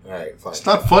 Alright, fine. It's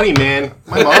not funny, man.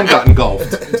 My mom got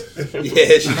engulfed.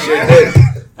 Yeah, she sure did.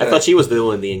 I thought she was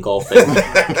doing the engulfing.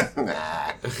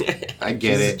 Nah, I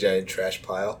get She's a it. giant trash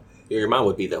pile. Your mom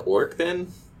would be the orc then?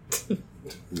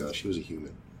 No, she was a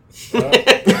human.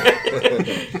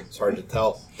 It's hard to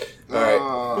tell. Alright,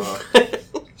 Ah,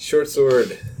 short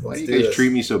sword. why Let's do do you guys this.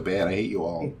 treat me so bad? I hate you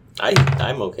all.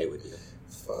 I'm okay with you.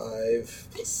 5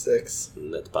 plus 6.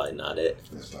 That's probably not it.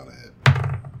 That's not a hit.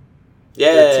 13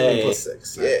 Yay! plus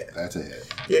 6. Yeah. That's a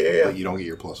hit. Yeah. But you don't get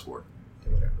your +4.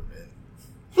 Whatever,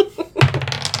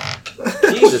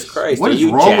 man. Jesus Christ! What are is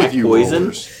you wrong Jack with you, Poison?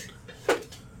 rollers?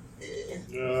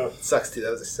 Sucks, too.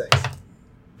 That was a 6.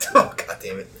 Oh, god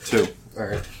damn it. 2. All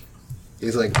right.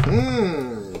 He's like,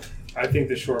 I think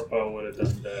the short bow would have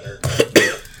done better.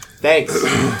 Thanks.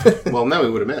 Well, no, he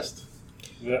would have missed.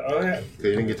 Oh, yeah. He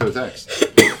didn't get to attack.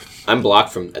 I'm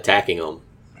blocked from attacking him.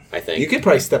 I think. You could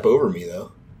probably step over me,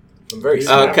 though. I'm very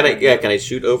Can I? Yeah, can I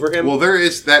shoot over him? Well, there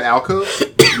is that alcove.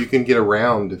 You can get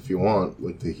around if you want,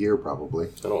 like to here probably.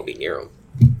 I don't want to be near him.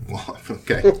 Well,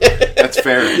 okay, that's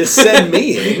fair. Just send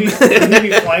me in. Can he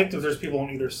be flanked if there's people on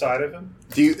either side of him?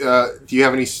 Do you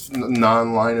have any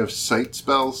non-line of sight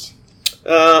spells?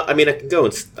 I mean, I can go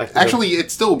and Actually,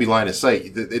 it still will be line of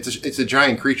sight. It's a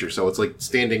giant creature, so it's like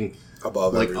standing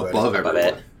Above like everybody. above My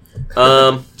everyone.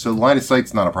 bad. So line of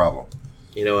sight's not a problem.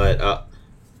 You know what?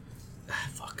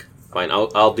 Fuck. Fine.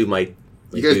 I'll do my.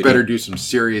 You guys duty. better do some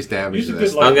serious damage Use to a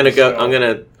this. good light. I'm gonna go.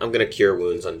 So- I'm gonna cure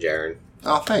wounds on Jaren.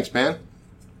 Oh, thanks, man.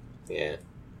 Yeah.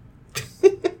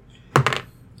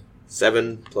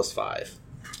 7 plus 5,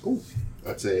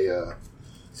 That's a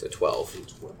so 12.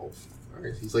 12. All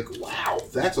right. He's like, wow,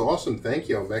 that's awesome. Thank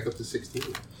you. I'm back up to 16.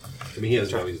 I mean, he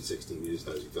doesn't know he's at 16. He just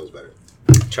knows he feels better.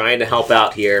 Trying to help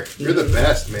out here. You're the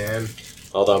best, man.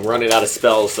 Although I'm running out of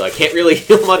spells, so I can't really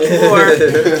heal much more.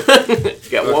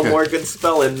 Got one Okay. more good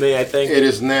spell in me, I think. It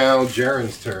is now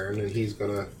Jaren's turn, and he's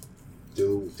gonna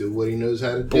do what he knows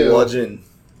how to do. Bludgeon.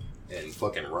 And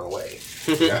fucking run away.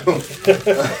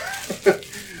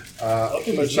 I'll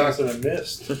give him a He's chance not- and a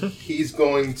missed. He's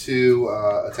going to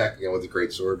attack again with the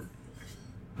great sword.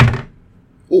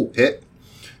 Oh, hit.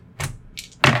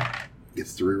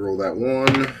 Gets to reroll that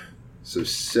one. So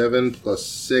 7 plus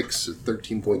 6, so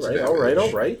 13 points of damage. All right.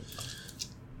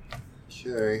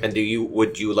 Okay. And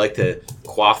would you like to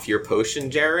quaff your potion,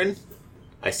 Jaren?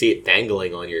 I see it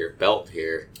dangling on your belt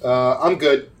here. I'm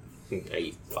good. Oh,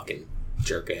 you fucking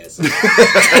jerk ass.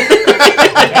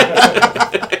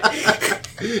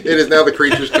 It is now the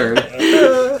creature's turn.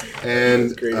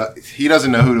 And he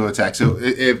doesn't know who to attack. So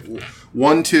if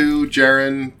 1, 2,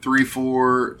 Jaren, 3,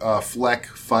 4, Fleck,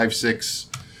 5, 6,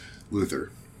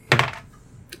 Luther.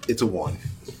 It's a 1.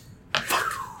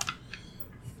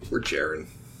 We're Jaren.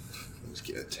 Let's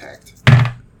get attacked.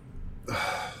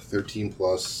 13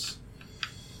 plus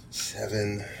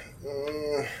 7.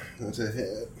 That's a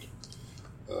hit.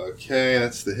 Okay,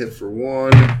 that's the hit for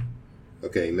 1.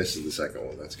 Okay, he misses the second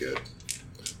one. That's good.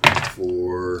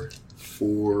 4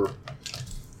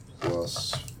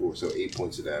 plus 4, so 8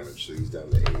 points of damage. So he's down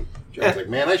to 8. John's like,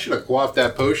 man, I should have quaffed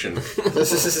that potion.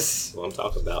 That's what I'm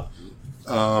talking about.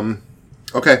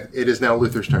 Okay, it is now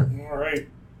Luther's turn. All right.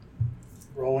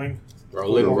 Rolling.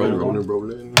 Rolling.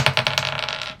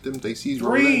 Them dice's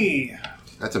rolling. 3.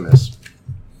 That's a miss.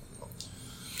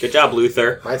 Good job,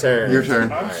 Luther. My turn. Your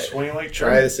turn. I'm All right. swinging like Try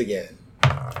Trent. this again.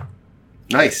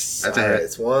 Nice. That's a All right, hit.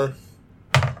 it's 1.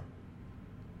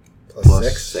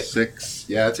 Plus 6. 6.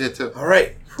 Yeah, that's a hit too. All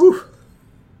right. Whew.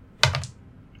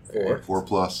 4. 4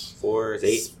 plus 4 is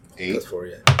 8. 8. Plus 4,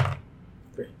 yeah.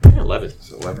 11.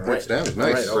 So 11 All points right. damage.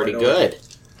 Nice. All right, Pretty good.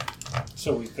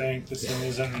 So we think this thing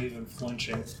isn't even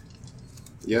flinching.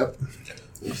 Yep.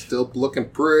 He's still looking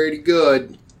pretty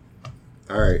good.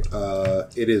 Alright,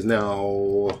 it is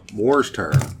now Moore's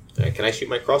turn. Alright, can I shoot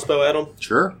my crossbow at him?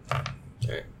 Sure.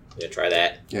 Alright, yeah, try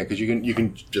that. Yeah, because you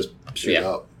can just shoot Yeah.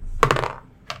 up.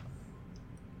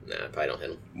 Nah, I probably don't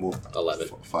hit him. Well, 11.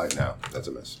 5 now. That's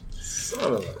a miss.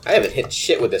 Son of a... I haven't hit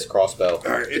shit with this crossbow.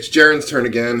 Alright, it's Jaren's turn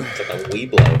again. It's like a wee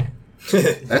blow.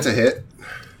 That's a hit.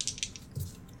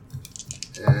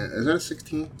 Is that a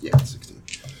 16? Yeah, it's 16.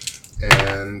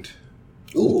 And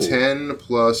Ooh. 10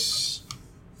 plus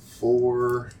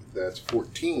 4, that's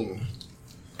 14.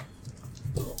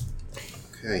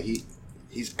 Okay,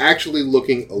 he's actually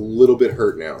looking a little bit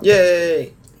hurt now.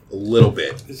 Yay! A little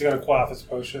bit. Is he going to quaff his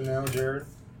potion now, Jared?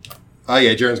 Oh,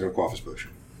 yeah, Jaren's going to quaff his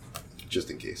potion. Just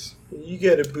in case. You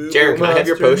get a boo. Jared, can I have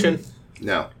your potion?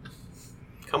 No.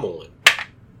 Come on.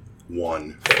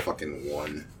 1. Fucking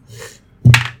 1.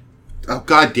 Oh,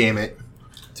 god damn it.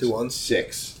 2 ones.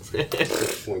 6.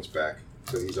 6 points back.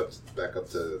 So he's back up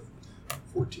to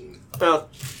 14. Well,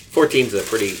 14's a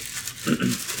pretty...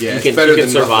 Yeah, you can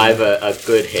survive a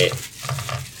good hit.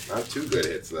 Not 2 good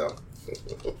hits, though.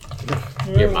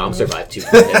 Your mom survived 2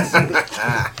 good hits.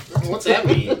 What's that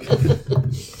mean?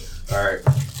 Alright.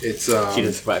 It's, She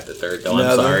didn't survive the 3rd, though. No,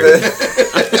 I'm sorry.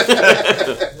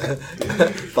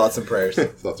 Thoughts and prayers.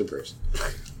 Thoughts and prayers.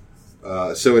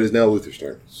 So it is now Luther's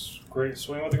turn. Great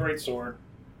swing with the great sword.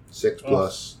 6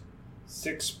 plus.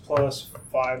 6 plus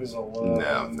 5 is 11.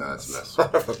 No, that's a mess. Son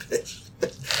of a bitch.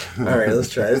 Alright, let's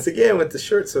try this again with the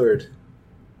short sword.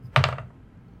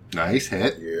 Nice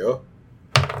hit. Yeah.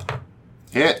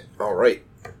 Hit. Alright.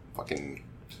 Fucking.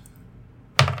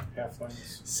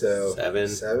 Halflings. So 7.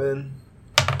 7.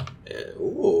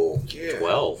 Ooh. Yeah.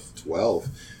 12. 12.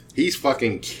 He's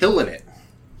fucking killing it.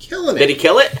 Killing it. Did he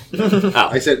kill it? Oh.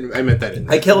 I meant that in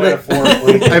the, I killed it.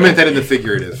 Metaphorically. I meant that in the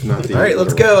figurative, not the. Alright,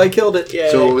 let's go. I killed it.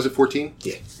 Yay. So what was it, 14?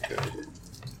 Yeah.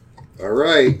 All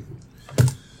right.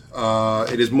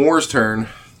 It is Moore's turn.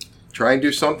 Try and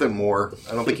do something more.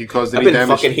 I don't think you caused I've any been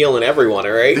damage. fucking healing everyone, I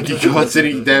alright? think you caused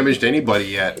any damage to anybody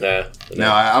yet. Nah.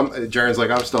 No, Jaren's like,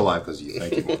 I'm still alive because of you.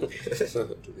 Thank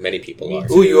you. Many people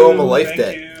are. Ooh, you owe him a life Thank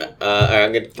debt. you.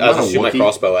 I'll not just a shoot my Wookiee.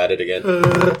 crossbow at it again.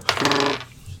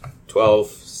 12,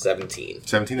 17.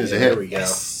 17 is a There hit. we go.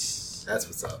 Yes. That's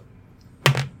what's up.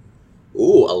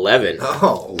 Ooh, 11.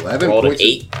 Oh. 11 Rolled an points.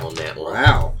 8 on that one.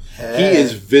 Wow. He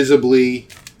is visibly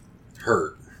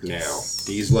hurt now.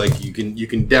 He's like you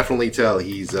can definitely tell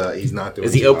he's not doing.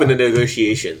 Is he too open to hot.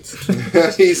 negotiations?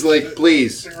 He's like,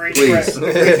 please, The great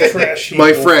please, trash heap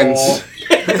my will friends. fall.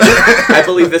 I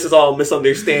believe this is all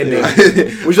misunderstanding.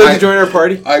 Would you like to join our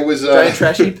party? I was Giant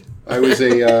trash heap? I was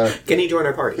a. Can he join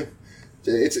our party?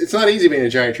 It's not easy being a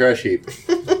giant trash heap.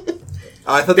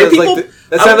 Oh, I thought Did that was like people-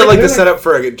 that I sounded would like like- the setup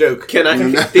for a joke. Can I?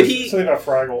 Did he? Something about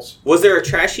Fraggles. Was there a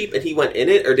trash heap and he went in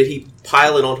it, or did he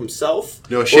pile it on himself?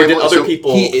 No, or did other so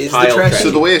people he is the pile trash trash? So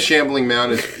heap? the way a shambling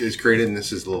mound is created, and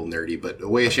this is a little nerdy, but the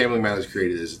way a shambling mound is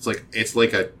created is it's like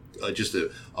just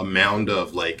a mound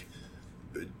of like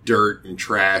dirt and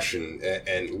trash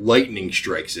and lightning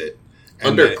strikes it.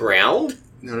 And Underground?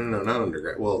 No, not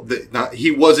underground. Well,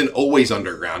 he wasn't always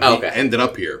underground. Oh, He okay. ended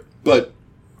up here, but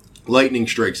lightning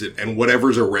strikes it, and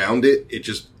whatever's around it, it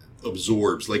just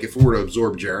absorbs. Like if it were to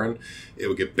absorb Jaren, it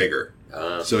would get bigger.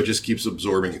 So it just keeps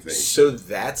absorbing things. So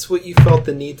that's what you felt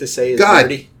the need to say is God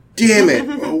nerdy? damn it!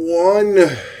 A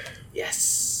 1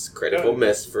 Yes. Critical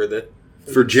miss for the...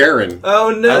 for Jaren.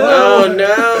 Oh no! Oh,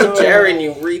 no. Jaren,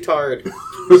 you retard.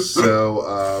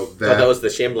 So That was the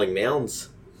Shambling Mounds.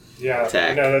 Yeah,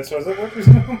 Attack. no, that's what I was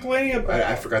complaining about.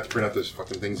 I forgot to print out those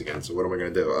fucking things again. So what am I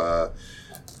going to do?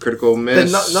 Critical Then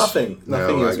miss. nothing.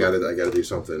 Nothing No, is I got to do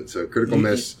something. So critical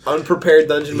miss. Unprepared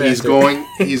dungeon He's master.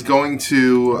 He's going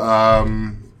to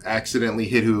accidentally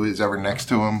hit who is ever next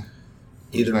to him.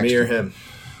 Either next me or to- him.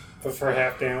 But for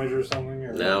half damage or something?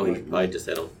 Or No, he probably just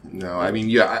hit him. No, I mean,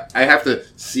 yeah, I have to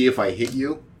see if I hit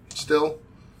you still.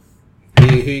 Who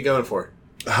you going for?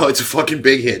 Oh, it's a fucking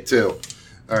big hit too.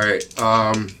 All right,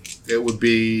 it would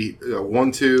be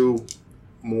 1, 2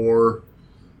 more.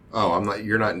 Oh, I'm not.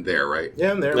 You're not there, right?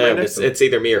 Yeah, I'm there. No, right next to him. it's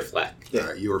either me or Fleck. Yeah. All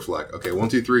right, you or Fleck. Okay, 1,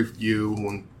 2, 3. You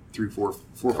 1, 3, 4,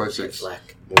 5, 6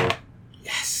 Fleck. more.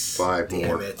 Yes. 5 Damn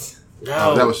more. it.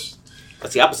 No. That was.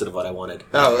 That's the opposite of what I wanted.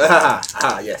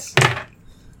 Oh, yes.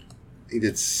 He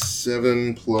did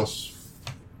 7 plus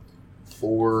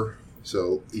 4,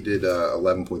 so he did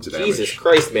 11 points of damage. Jesus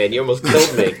Christ, man, you almost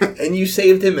killed me. And you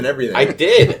saved him and everything. I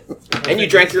did. And you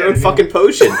drank your own fucking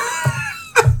potion.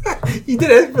 You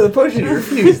did ask for the potion. You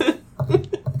refused.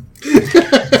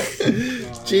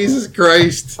 Jesus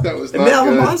Christ, that was And not now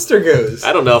the good. monster goes.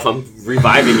 I don't know if I'm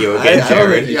reviving you again, I don't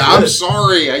Jared. think- Yeah, I'm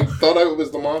sorry. I thought I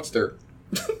was the monster.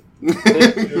 You look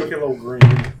a little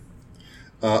green.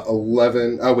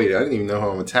 11. Oh wait, I didn't even know how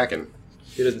I'm attacking.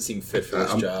 He doesn't seem fit for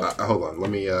this job. Hold on, let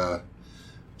me.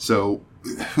 So,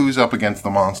 who's up against the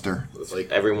monster? It's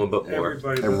like everyone but more.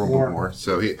 Everybody but Everyone more. but more.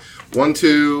 So he 1,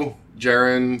 2,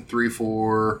 Jaren, 3,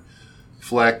 4,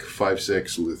 Fleck, 5,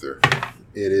 6, Luther.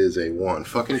 It is a 1.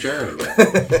 Fucking Jaren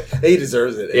again. He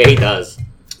deserves it. Yeah, he does.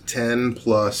 10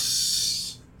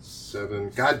 plus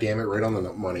 7. God damn it, right on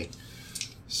the money.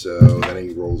 So then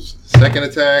he rolls second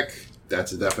attack.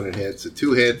 That's a definite hit. So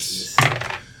 2 hits.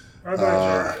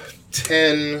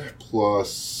 10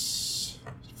 plus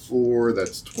 4,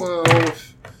 that's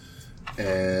 12.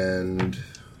 And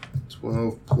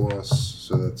 12 plus,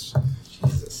 so that's...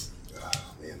 Jesus. Oh,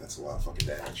 man, that's a lot of fucking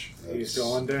damage. He's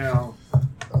going down.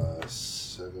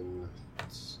 7,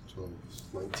 12,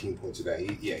 19 points of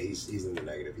damage. He's in the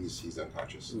negative. He's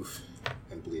unconscious. Oof.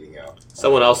 And bleeding out.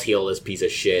 Someone else heal this piece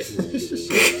of shit.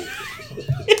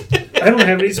 I don't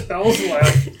have any spells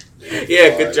left.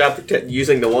 Yeah, good job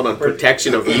using the one on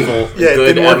protection of evil. Yeah, it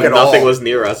Good, didn't work at nothing all. was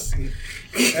near us.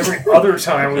 Every other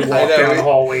time we walk down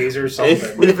hallways or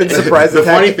something. We've been surprised. The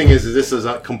funny thing is this is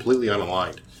completely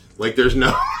unaligned. Like, there's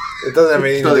no... It doesn't have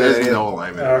anything to do with There's it. no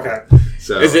alignment. at all. Okay.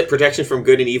 So, Is it protection from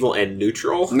good and evil and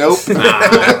neutral? Nope.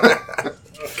 Ah,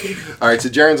 All right, so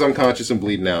Jaren's unconscious and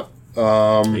bleeding out.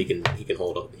 he can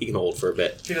hold for a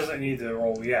bit. He doesn't need to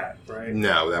roll yet, right?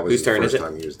 No, that was Whose the turn first is it?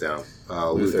 time he was down.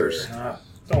 Luther's. Luther.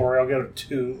 Don't worry, I'll get a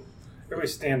 2. Everybody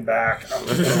stand back. I'm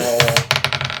just going to roll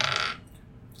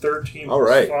 13 All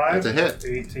right. plus 5. That's a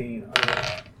hit. 18.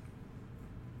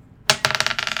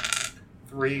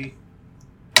 3,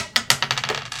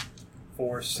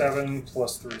 4, 7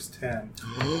 plus 3 is 10.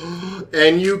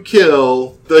 And you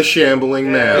kill the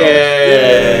shambling man.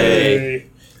 Yay!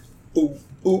 Ooh,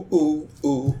 ooh, ooh,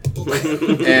 ooh.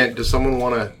 And does someone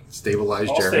want to stabilize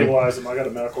I'll Jaren? stabilize him. I got a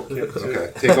medical kit too.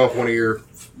 Okay, take off one of your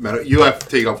you have to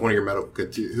take off one of your medical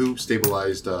kits. Who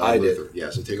stabilized I did. Luther? Yeah,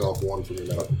 so take off one from your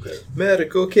medical kit.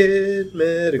 Medical kid, Or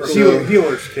medical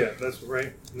healer's kit. That's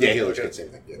right. Yeah, healer's Okay. kit, same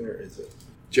thing. Yeah. Where is it?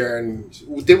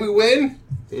 Jaren, did we win?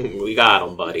 We got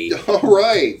him, buddy. All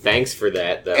right. Thanks for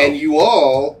that, though. And you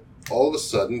all of a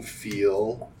sudden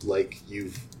feel like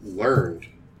you've learned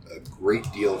a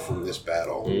great deal from this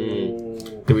battle.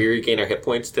 Mm. Do we regain our hit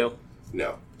points too?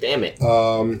 No. Damn it.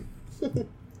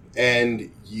 And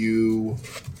you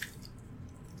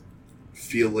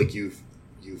feel like you've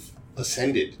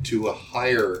ascended to a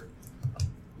higher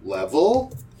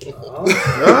level.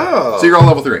 Oh. So you're all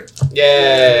level 3.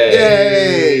 Yay!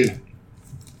 Yay!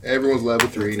 Everyone's level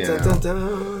 3 now. Dun,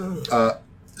 dun, dun.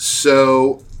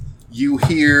 So you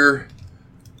hear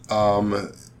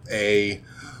a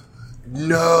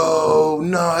no,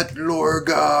 not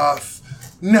Lorgoth.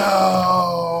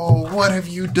 No, what have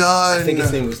you done? I think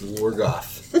his name was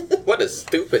Lorgoth. What a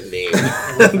stupid name.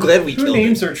 I'm glad we Who killed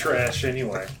names him. are trash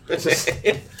anyway?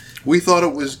 We thought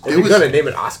it was. We're gonna name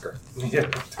it Oscar. Yeah.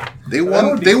 They That won.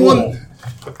 would be They cool. won.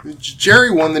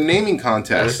 Jerry won the naming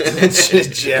contest.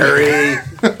 Jerry.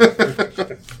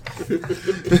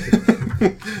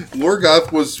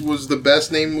 Lorgoth was the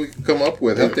best name we could come up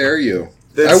with. How dare you?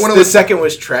 The second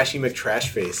was Trashy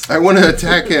McTrashface. I want to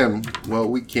attack him. Well,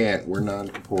 we can't. We're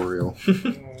non-corporeal.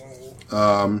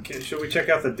 Okay, should we check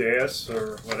out the dais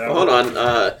or whatever? Hold on.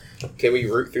 Can we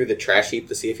root through the trash heap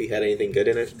to see if he had anything good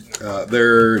in it?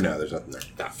 There's nothing there.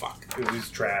 Ah, fuck. Because he's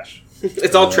trash.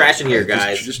 It's all trash in here,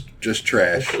 guys. Just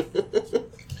trash.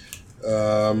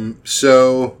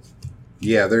 So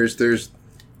yeah, there's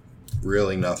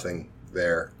really nothing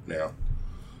there now.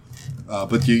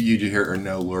 But you hear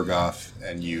no Lorgoth,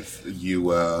 and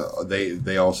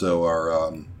they also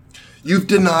are. You've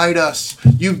denied us.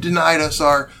 You've denied us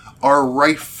our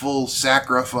rightful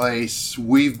sacrifice.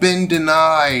 We've been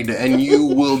denied, and you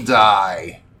will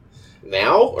die.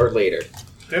 Now or later?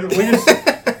 Hey,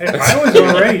 I was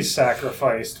already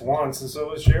sacrificed once, and so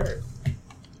was Jared.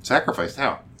 Sacrificed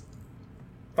how?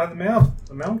 By the mound.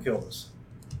 The mound killed us.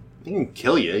 He didn't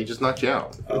kill you. He just knocked you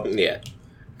out. Oh. Yeah.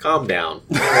 Calm down.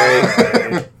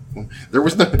 Right. There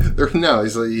was no.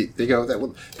 He's like, they go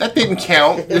that didn't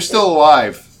count. You're still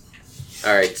alive.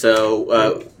 All right.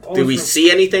 So, do we see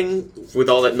anything with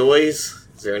all that noise?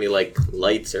 Is there any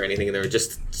lights or anything in there?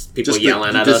 Just people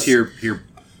yelling at us. Just hear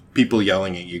people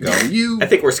yelling at you. Going, you I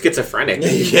think we're schizophrenic.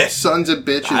 Yes. sons of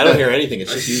bitches! I don't hear anything.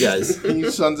 It's just you guys. You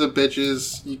sons of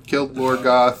bitches! You killed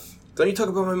Lorgoth. Don't you talk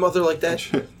about my mother like that?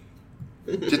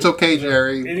 It's okay,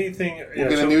 Jerry. Anything? We'll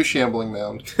get a new shambling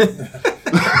mound.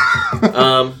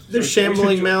 There's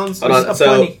shambling mounds. Hold There's on. a So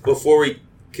plenty. before we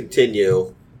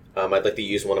continue, I'd like to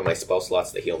use one of my spell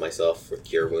slots to heal myself for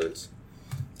cure wounds.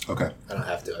 Okay. I don't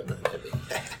have to. I'm not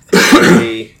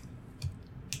heavy.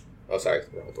 Oh, sorry.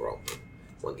 Rolled the wrong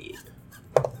one.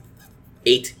 1d8.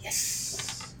 8.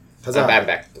 Yes. Huzzah. I'm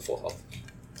back to full health.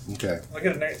 Okay. Do I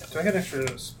get an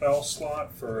extra spell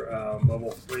slot for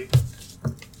level 3?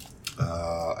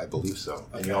 I believe so.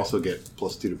 And you Okay. also get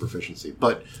 +2 to proficiency.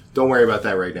 But don't worry about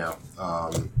that right now.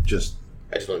 Just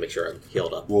I just want to make sure I'm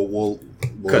healed up. We'll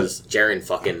Because Jaren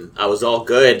fucking... I was all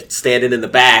good, standing in the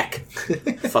back.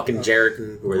 Fucking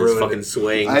Jaren with his fucking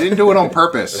swing. I didn't do it on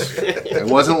purpose. It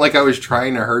wasn't like I was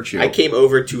trying to hurt you. I came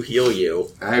over to heal you.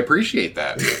 I appreciate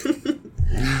that.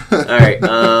 Alright,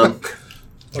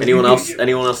 anyone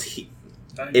else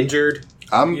injured?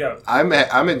 I'm Yeah. I'm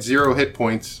at 0 hit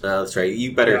points. Oh, that's right.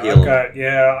 You better Yeah, heal him.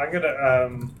 I'm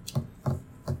gonna.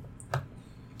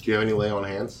 Do you have any lay on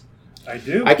hands? I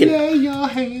do. I can... Lay your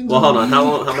hands. Well, hold on. me.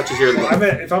 How much is your...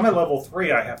 If I'm at level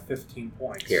 3, I have 15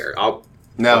 points. Here, I'll...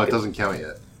 No, Okay. it doesn't count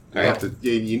yet. You Alright. have to.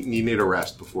 You need a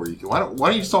rest before you can. Why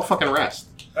don't you just all fucking rest?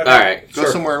 Okay. Alright, Go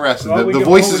sure. somewhere and rest. Well, the we can-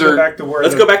 voices we'll go are. back to where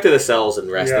Let's the- go back to the cells and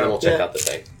rest, and Yeah. then we'll check Yeah. out the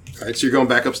thing. All right, so you're going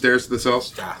back upstairs to the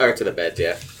cells. Or to the bed,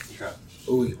 yeah.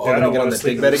 Ooh, we all Yeah, I gonna don't get on want the to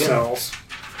sleep big in bed the again? cells.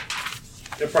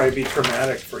 It'd probably be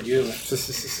traumatic for you.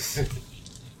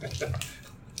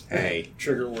 Hey.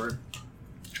 Trigger word.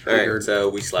 Alright, Triggered. so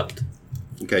we slept.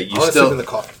 Okay, you I want to still. sleep in the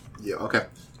coffin. Yeah. Okay.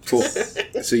 Cool.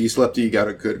 So you slept. You got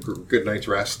a good night's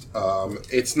rest.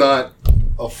 It's not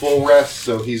a full rest,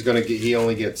 so he's gonna get. He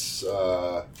only gets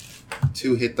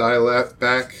 2 hit die left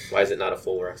back Why is it not a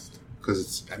full rest? because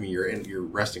it's. I mean, you're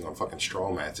resting on fucking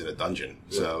straw mats in a dungeon,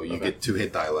 so you Okay. get 2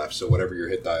 hit die left. So whatever your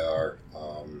hit die are,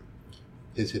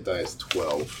 his hit die is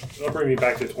 12. That'll bring me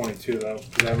back to 22, though,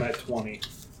 because I'm at 20.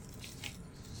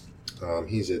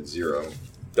 He's at 0.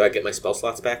 Do I get my spell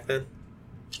slots back then?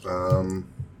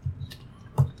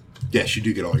 Yes, you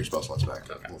do get all your spell slots back.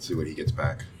 Okay. Let's see what he gets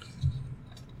back.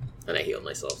 And I healed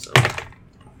myself, so...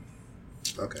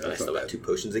 Okay, And I that's still not got bad. 2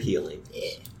 potions of healing. Yeah.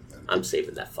 I'm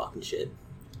saving that fucking shit.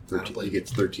 13, he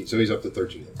gets 13, so he's up to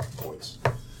 13 hit points.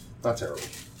 Not terrible.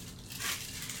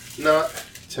 Not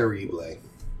terrible.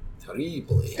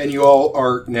 Terrible. And you all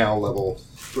are now level.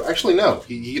 Actually, no.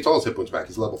 He gets all his hit points back.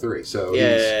 He's level 3, so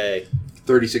Yay. he's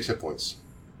 36 hit points.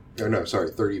 Or no, sorry,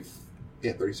 30.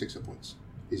 Yeah, 36 hit points.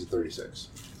 He's at 36.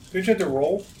 Did you have to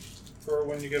roll for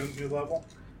when you get a new level?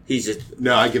 He's just...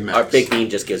 No, I give max. Our big beam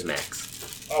just gives max.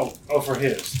 Oh, for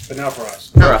his, but not for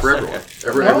us. No, For us, for everyone. okay.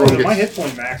 Everyone My gets. hit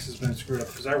point max has been screwed up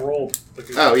because I rolled.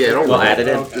 Oh yeah, don't Well, roll. add it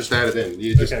in. Okay. Just add it in.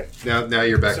 You just Okay. now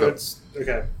you're back So up. it's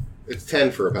okay. It's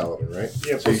 10 for a paladin, right?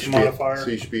 Yeah, So you plus should modifier. so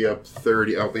you should be up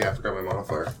 30. Oh yeah, I forgot my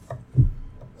modifier.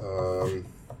 So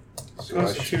I should-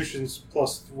 Constitution's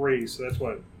plus 3, so that's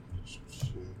what.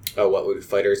 Oh, what would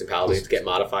fighters and paladins get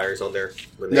modifiers on their...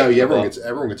 When they No, yeah, level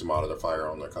everyone gets a modifier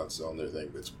on their on their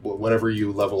thing. It's whatever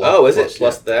you level up? up. Oh, is it? yeah.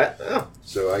 Plus that? Oh,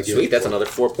 So I give sweet. That's another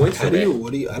 4 points How for do me. you?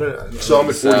 What do you? I don't know. So I'm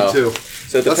at 42.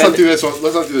 So Let's not do this.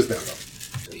 Let's not do this now.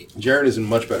 Though. Jaren is in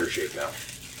much better shape now.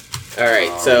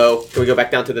 Alright, so can we go back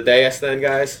down to the dais then,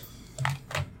 guys?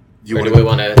 You Or want do we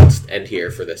want to end here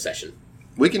for this session?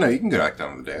 We can. No, you can go back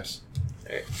down to the dais.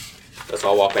 Alright. Let's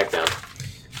all walk back down.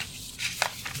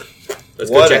 Let's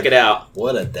What go check a- it out.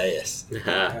 What a dais.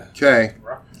 Okay.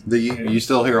 You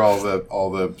still hear all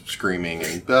the screaming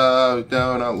and no,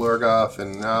 not Lurgoth,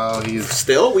 and no, he's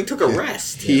Still? We took a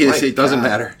rest. he is. my It doesn't God.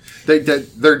 matter. They're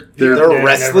They're Yeah,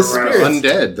 restless never spirits.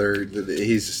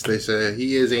 undead. They say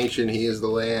he is ancient. He is the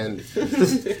land.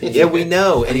 Yeah, we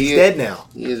know, and he's dead now.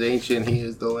 He is ancient. He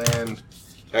is the land.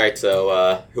 Alright,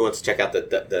 so who wants to check out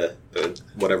the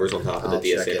whatever's on top of I'll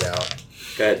the check DSA? it out.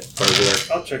 Go ahead,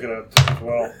 Barbara. I'll check it out as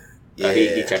well. Yeah,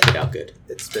 He checked it out good.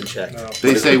 it's been checked. No.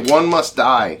 They say one must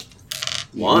die.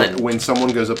 One? When someone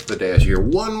goes up to the dais, you hear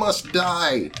one must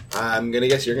die. I'm gonna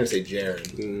guess you're gonna say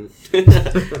Jaren.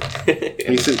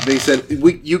 They said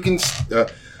you can.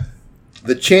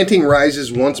 The chanting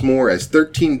rises once more as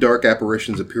 13 dark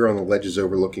apparitions appear on the ledges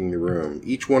overlooking the room.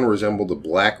 Each one resembled a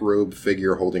black-robed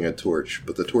figure holding a torch,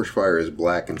 but the torch fire is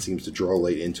black and seems to draw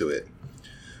light into it.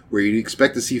 Where you'd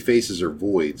expect to see faces are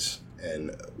voids.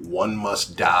 And one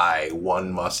must die,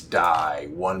 one must die,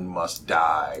 one must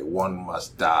die, one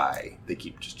must die. They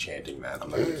keep just chanting that. I'm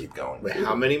not going to keep going. Wait,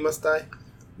 how many must die?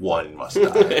 One must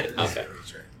die. Okay.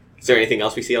 Is there anything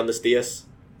else we see on this dais?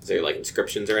 Is there like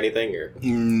inscriptions or anything? Or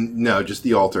No, just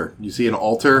the altar. You see an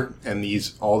altar and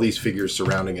all these figures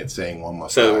surrounding it saying one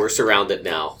must so die. we're surrounded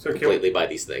now So can completely by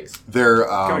these things. They're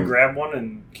Can we grab one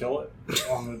and kill it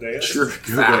on the dais? sure.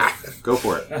 Go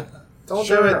for it. Don't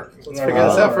Sure. do it. Let's figure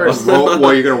this out first.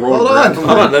 Well, you're gonna roll. Hold grab on. them.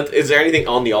 Hold on, is there anything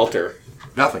on the altar?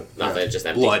 Nothing. Nothing, just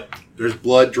empty. Blood. There's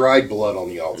blood, dried blood on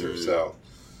the altar. So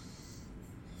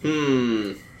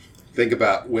think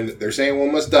about when they're saying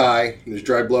one must die. And there's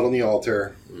dried blood on the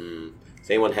altar. Does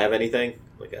anyone have anything?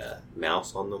 Like a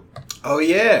mouse on them? Oh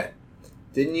yeah.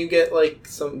 Didn't you get like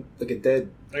a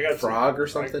dead I got frog or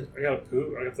something? I got a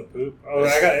poop. I got the poop. Oh,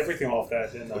 I got everything off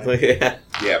that, didn't I? Yeah.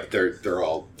 Yeah, but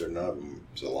they're none of them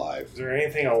alive. Is there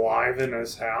anything alive in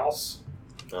this house?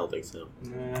 I don't think so.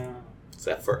 No.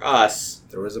 Except for us.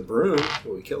 There was a broom,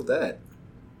 but we killed that.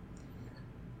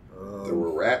 There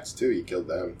were rats too. You killed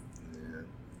them.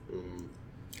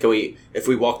 Can we, if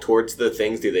we walk towards the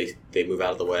things, do they move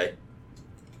out of the way?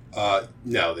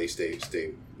 No, they stay. They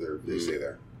stay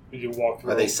there. Did you walk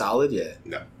through? Are they solid? Yeah.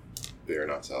 No, they are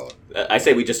not solid. I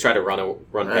say we just try to run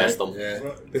past them.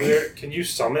 Yeah. Can you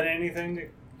summon anything?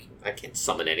 I can't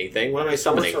summon anything. What am I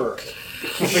summoning? Sorcerer.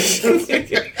 You're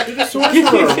the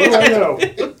sorcerer. What do I know?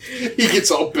 He gets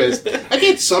all pissed. I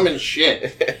can't summon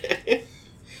shit.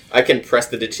 I can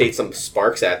prestidigitate some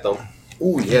sparks at them.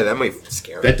 Ooh, yeah, that might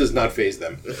scare them. That does not faze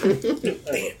them.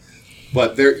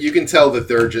 But you can tell that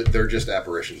they're just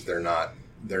apparitions. They're not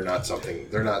something.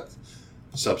 They're not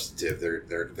substantive.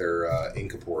 They're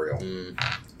incorporeal.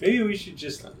 Maybe we should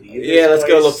just leave. Yeah, this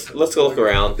place. let's go look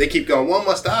around They keep going. One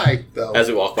must die, though. as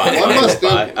we walk by. One must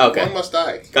die. Okay, One must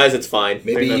die. guys, it's fine.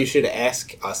 Maybe you should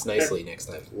ask us nicely next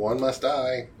time. One must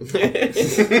die.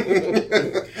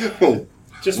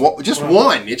 Just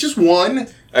one. It's just one. All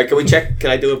right, can we check?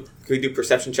 Can we do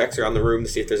perception checks around the room to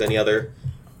see if there's any other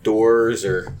doors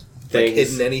or things?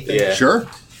 hidden anything? Yeah. Sure.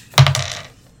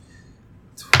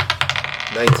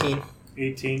 19.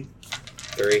 18.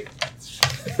 3.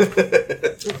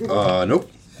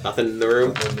 Nope. Nothing in the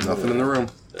room. Nothing in the room.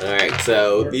 All right,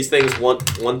 so these things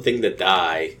want one thing to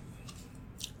die.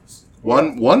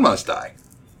 One must die.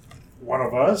 One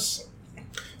of us.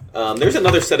 There's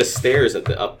another set of stairs at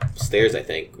the upstairs. I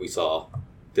think we saw.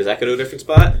 Does that go to a different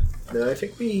spot? No, I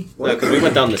think we... No, because we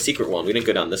went down the secret one. We didn't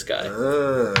go down this guy.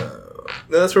 No,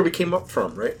 that's where we came up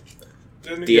from, right?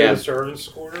 Didn't DM. get the servants'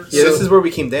 quarters? Yeah, this is where we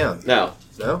came down. No,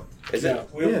 No? is Yeah,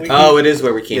 it? we Oh, it is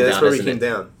where we came Yeah, down. that's where we isn't came it?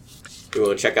 down. We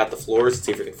want to check out the floors and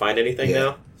see if we can find anything Yeah.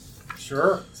 now.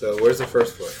 Sure. So where's the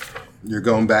first floor? You're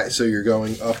going back. So you're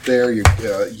going up there.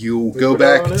 You go put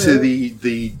back on to it.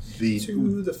 the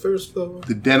To the first floor.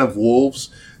 the den of wolves,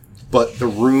 but the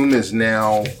room is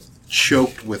now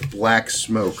choked with black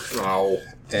smoke, Oh.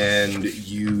 and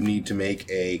you need to make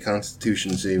a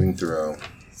Constitution saving throw.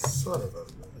 Son of a...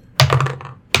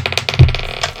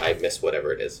 I missed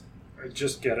whatever it is. I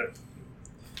just get it.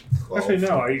 12. Actually,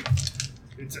 no.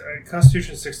 It's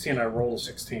Constitution 16. I rolled a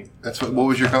 16. That's what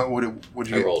was your what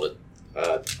did you I get? rolled it.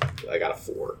 I got a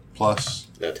 4. Plus.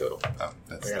 No total. Oh,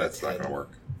 that's I got a not 10. going to work.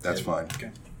 That's 10. fine.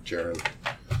 Okay. Jaren.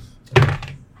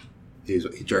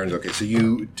 Jaren's okay. So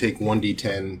you take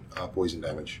 1d10 poison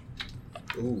damage.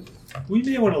 Ooh. We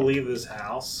may want to leave this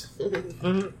house.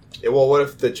 Yeah, well, what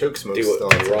if the choke smoke's Do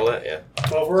still you roll that? Yeah.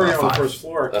 Well, if we're already on the 5. first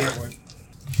floor, can't we?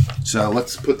 So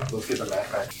let's get the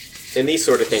map back. In these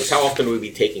sort of things, how often would we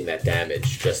be taking that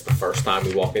damage? Just the first time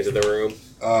we walk into the room?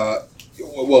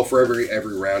 Well, for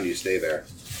every round you stay there.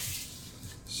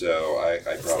 So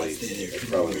I'd probably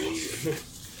leave.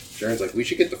 Jaren's like, we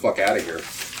should get the fuck out of here.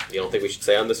 You don't think we should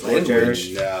stay on this floor,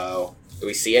 Language. Jared? No. Do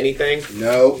we see anything?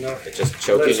 No. No. It's just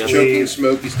choking Let's us. choke. Choking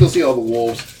smoke. You still see all the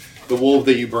wolves. The wolf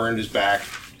that you burned is back.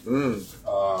 Mm.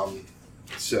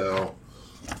 So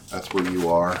that's where you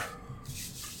are.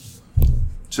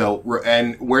 So,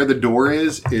 and where the door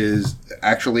is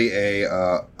actually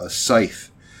a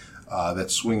scythe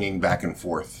that's swinging back and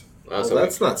forth. Well, So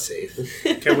that's not safe.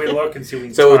 Can we look and see if we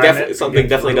can So time it? something Get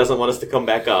definitely through? doesn't want us to come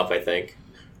back up, I think.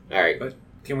 All right. But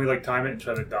can we time it and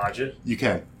try to dodge it? You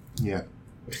can. Yeah.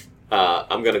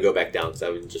 I'm going to go back down because I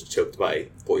was just choked by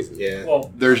poison. Yeah.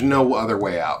 Well, There's no other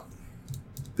way out.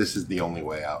 This is the only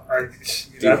way out. I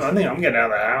think I'm getting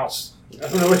out of the house. I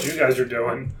don't know what you guys are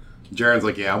doing. Jaren's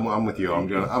like, yeah, I'm with you. I'm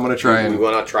gonna try We and.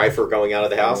 want to try for going out of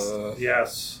the house?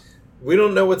 Yes. We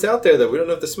don't know what's out there, though. We don't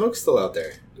know if the smoke's still out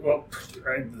there. Well,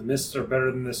 the mists are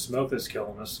better than this smoke that's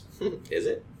killing us. Is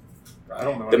it? I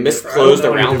don't know. The any mist different. I don't closed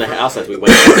know any around the different. house as we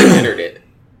went and entered it.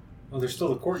 Well, there's still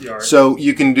the courtyard. So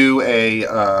you can do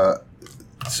a.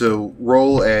 So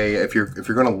roll a if you're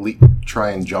gonna try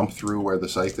and jump through where the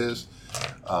scythe is.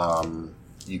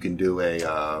 You can do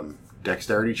a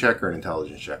dexterity check or an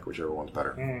intelligence check, whichever one's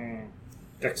better.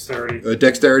 Dexterity.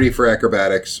 Dexterity for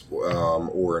acrobatics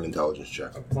or an intelligence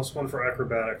check. A +1 for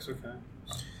acrobatics. Okay.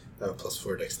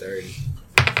 +4 dexterity.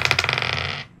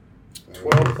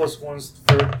 12 plus 1's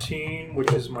 13,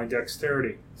 which is my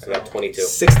dexterity. I got 22.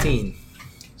 16.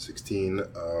 16.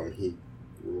 He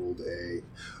rolled a.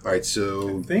 All right,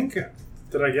 so I think.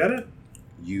 Did I get it?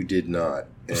 you did not,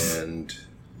 and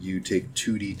you take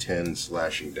 2d10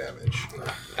 slashing damage.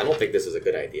 I don't think this is a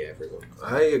good idea, everyone.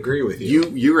 I agree with you.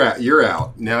 You're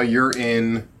out now. You're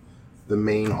in the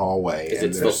main hallway. Is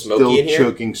and it still there's smoky in here?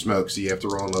 choking smoke, so you have to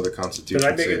roll another Constitution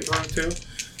Did I make it save. through too?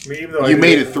 I mean, even though You I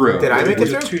made it through. Did I make it was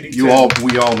through? 2d10.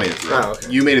 We all made it through. Oh,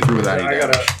 okay. You made it through without any I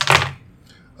damage.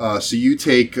 gotta. So you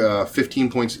take 15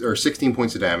 points or 16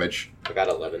 points of damage. I got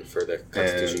 11 for the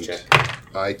Constitution And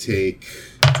check. I take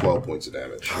 12 points of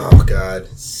damage. Oh god,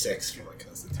 6 for my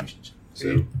Constitution check.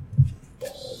 So,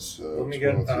 so Let me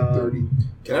get, 12 through 30.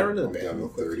 Can I run to the I'm man down real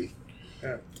to quick? 30.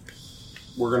 Yeah.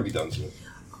 We're going to be done soon.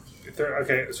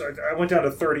 Okay, so I went down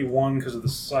to 31 because of the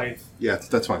scythe. Yeah,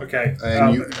 that's fine. Okay, And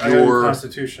I gotta do your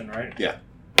Constitution, right? yeah,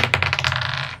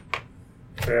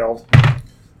 Failed.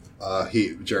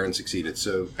 Jaren succeeded.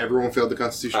 So everyone failed the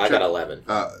Constitution I check. got 11.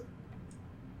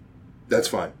 That's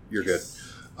fine. You're good.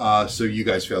 So you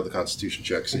guys failed the Constitution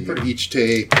check. So you each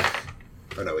take.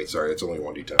 Oh no, wait. Sorry, it's only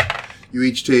 1d10. You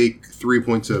each take 3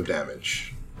 points of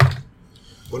damage.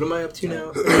 What am I up to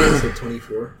now? So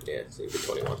 24. Yeah, so you did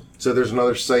 21. So there's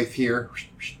another scythe here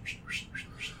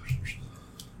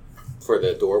For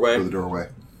the doorway? for the doorway.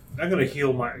 I'm gonna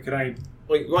heal my. Can I?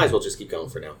 Well, you might as well just keep going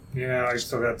for now. Yeah, I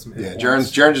still got some hit Yeah,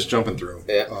 points. Jaren's just jumping through.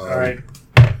 Yeah. All right.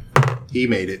 He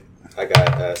made it. I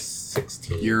got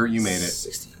 16. You made it.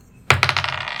 16.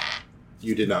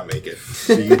 You did not make it.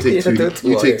 So you take Yeah, that's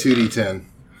you why. take 2d10.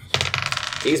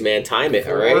 Jeez, man, time it,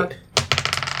 all right?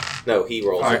 No, he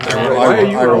rolls I the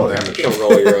damage. roll You damage. don't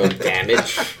roll your own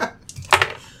damage.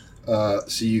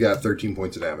 So you got 13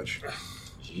 points of damage.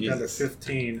 Down to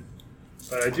 15.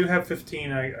 But I do have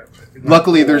 15.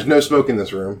 Luckily, there's no smoke in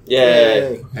this room,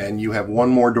 Yay. and you have one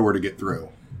more door to get through.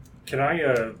 Can I?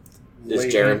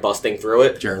 Is Jaren busting through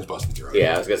it? Jaren's busting through it.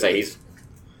 Yeah, I was going to say he's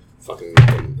fucking...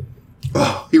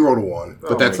 Oh, he rolled a 1,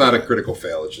 but Oh that's my not a God. critical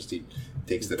fail. It's just he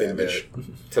takes the Didn't damage.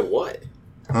 To what?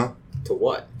 Huh? To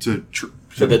what? To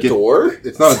To the door?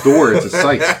 It's not a door. It's a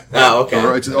site. Oh, okay.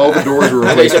 All the doors were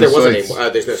I thought you replaced said with there wasn't sites. any more.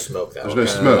 There's no smoke, though. There's no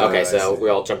smoke. Okay, I so see.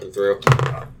 we're all jumping through.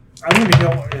 I'm gonna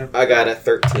heal. I got a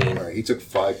 13. All right, he took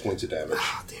 5 points of damage.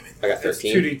 Oh, damn it. I got It's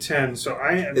 13. 2d10. So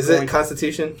I am. Is going it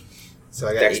Constitution? So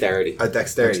I got Dexterity.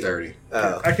 Dexterity. Dexterity.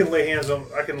 Oh. I can lay hands on.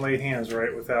 I can lay hands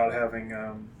right without having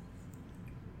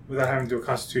to do a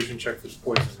Constitution check for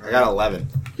poison. Right? I got 11.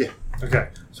 Okay,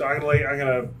 so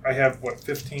I have what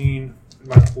 15 in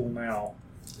my pool now.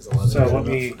 Is 11 So good let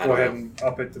me enough? I go don't ahead know. and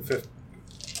up it to 50.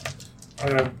 I'm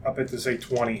gonna up it to say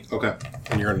 20. Okay,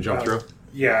 and you're going to jump through?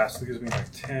 Yeah, so it gives me like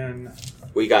 10.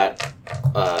 We got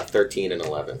 13 and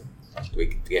 11. Do we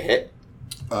get hit?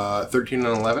 13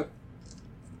 and 11?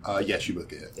 Yes, you both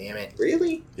get hit. Damn it.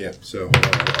 Really? Yeah, so hold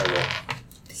on, I'll roll.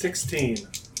 16.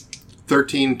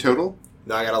 13 total?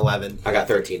 No, I got 11. I got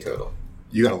 13 total.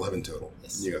 You got 11 total.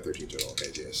 Yes. You got 13 total.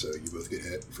 Okay, yeah, so you both get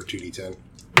hit for 2d10.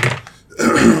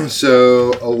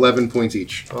 So 11 points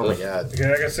each. Oh my god.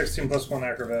 Okay, I got 16 plus 1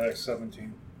 acrobatics,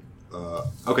 17.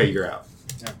 Okay, you're out.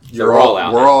 Yeah. You're we're all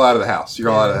out. We're all out of the house. You're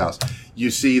all out of the house. You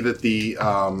see that the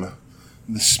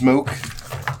smoke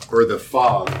or the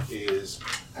fog is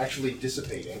actually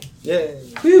dissipating, Yay.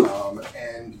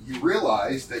 and you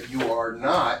realize that you are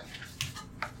not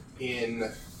in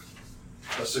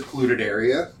a secluded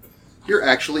area. You're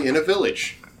actually in a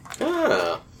village,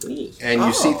 Ah, neat. and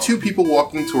you see Oh. 2 people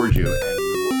walking towards you. And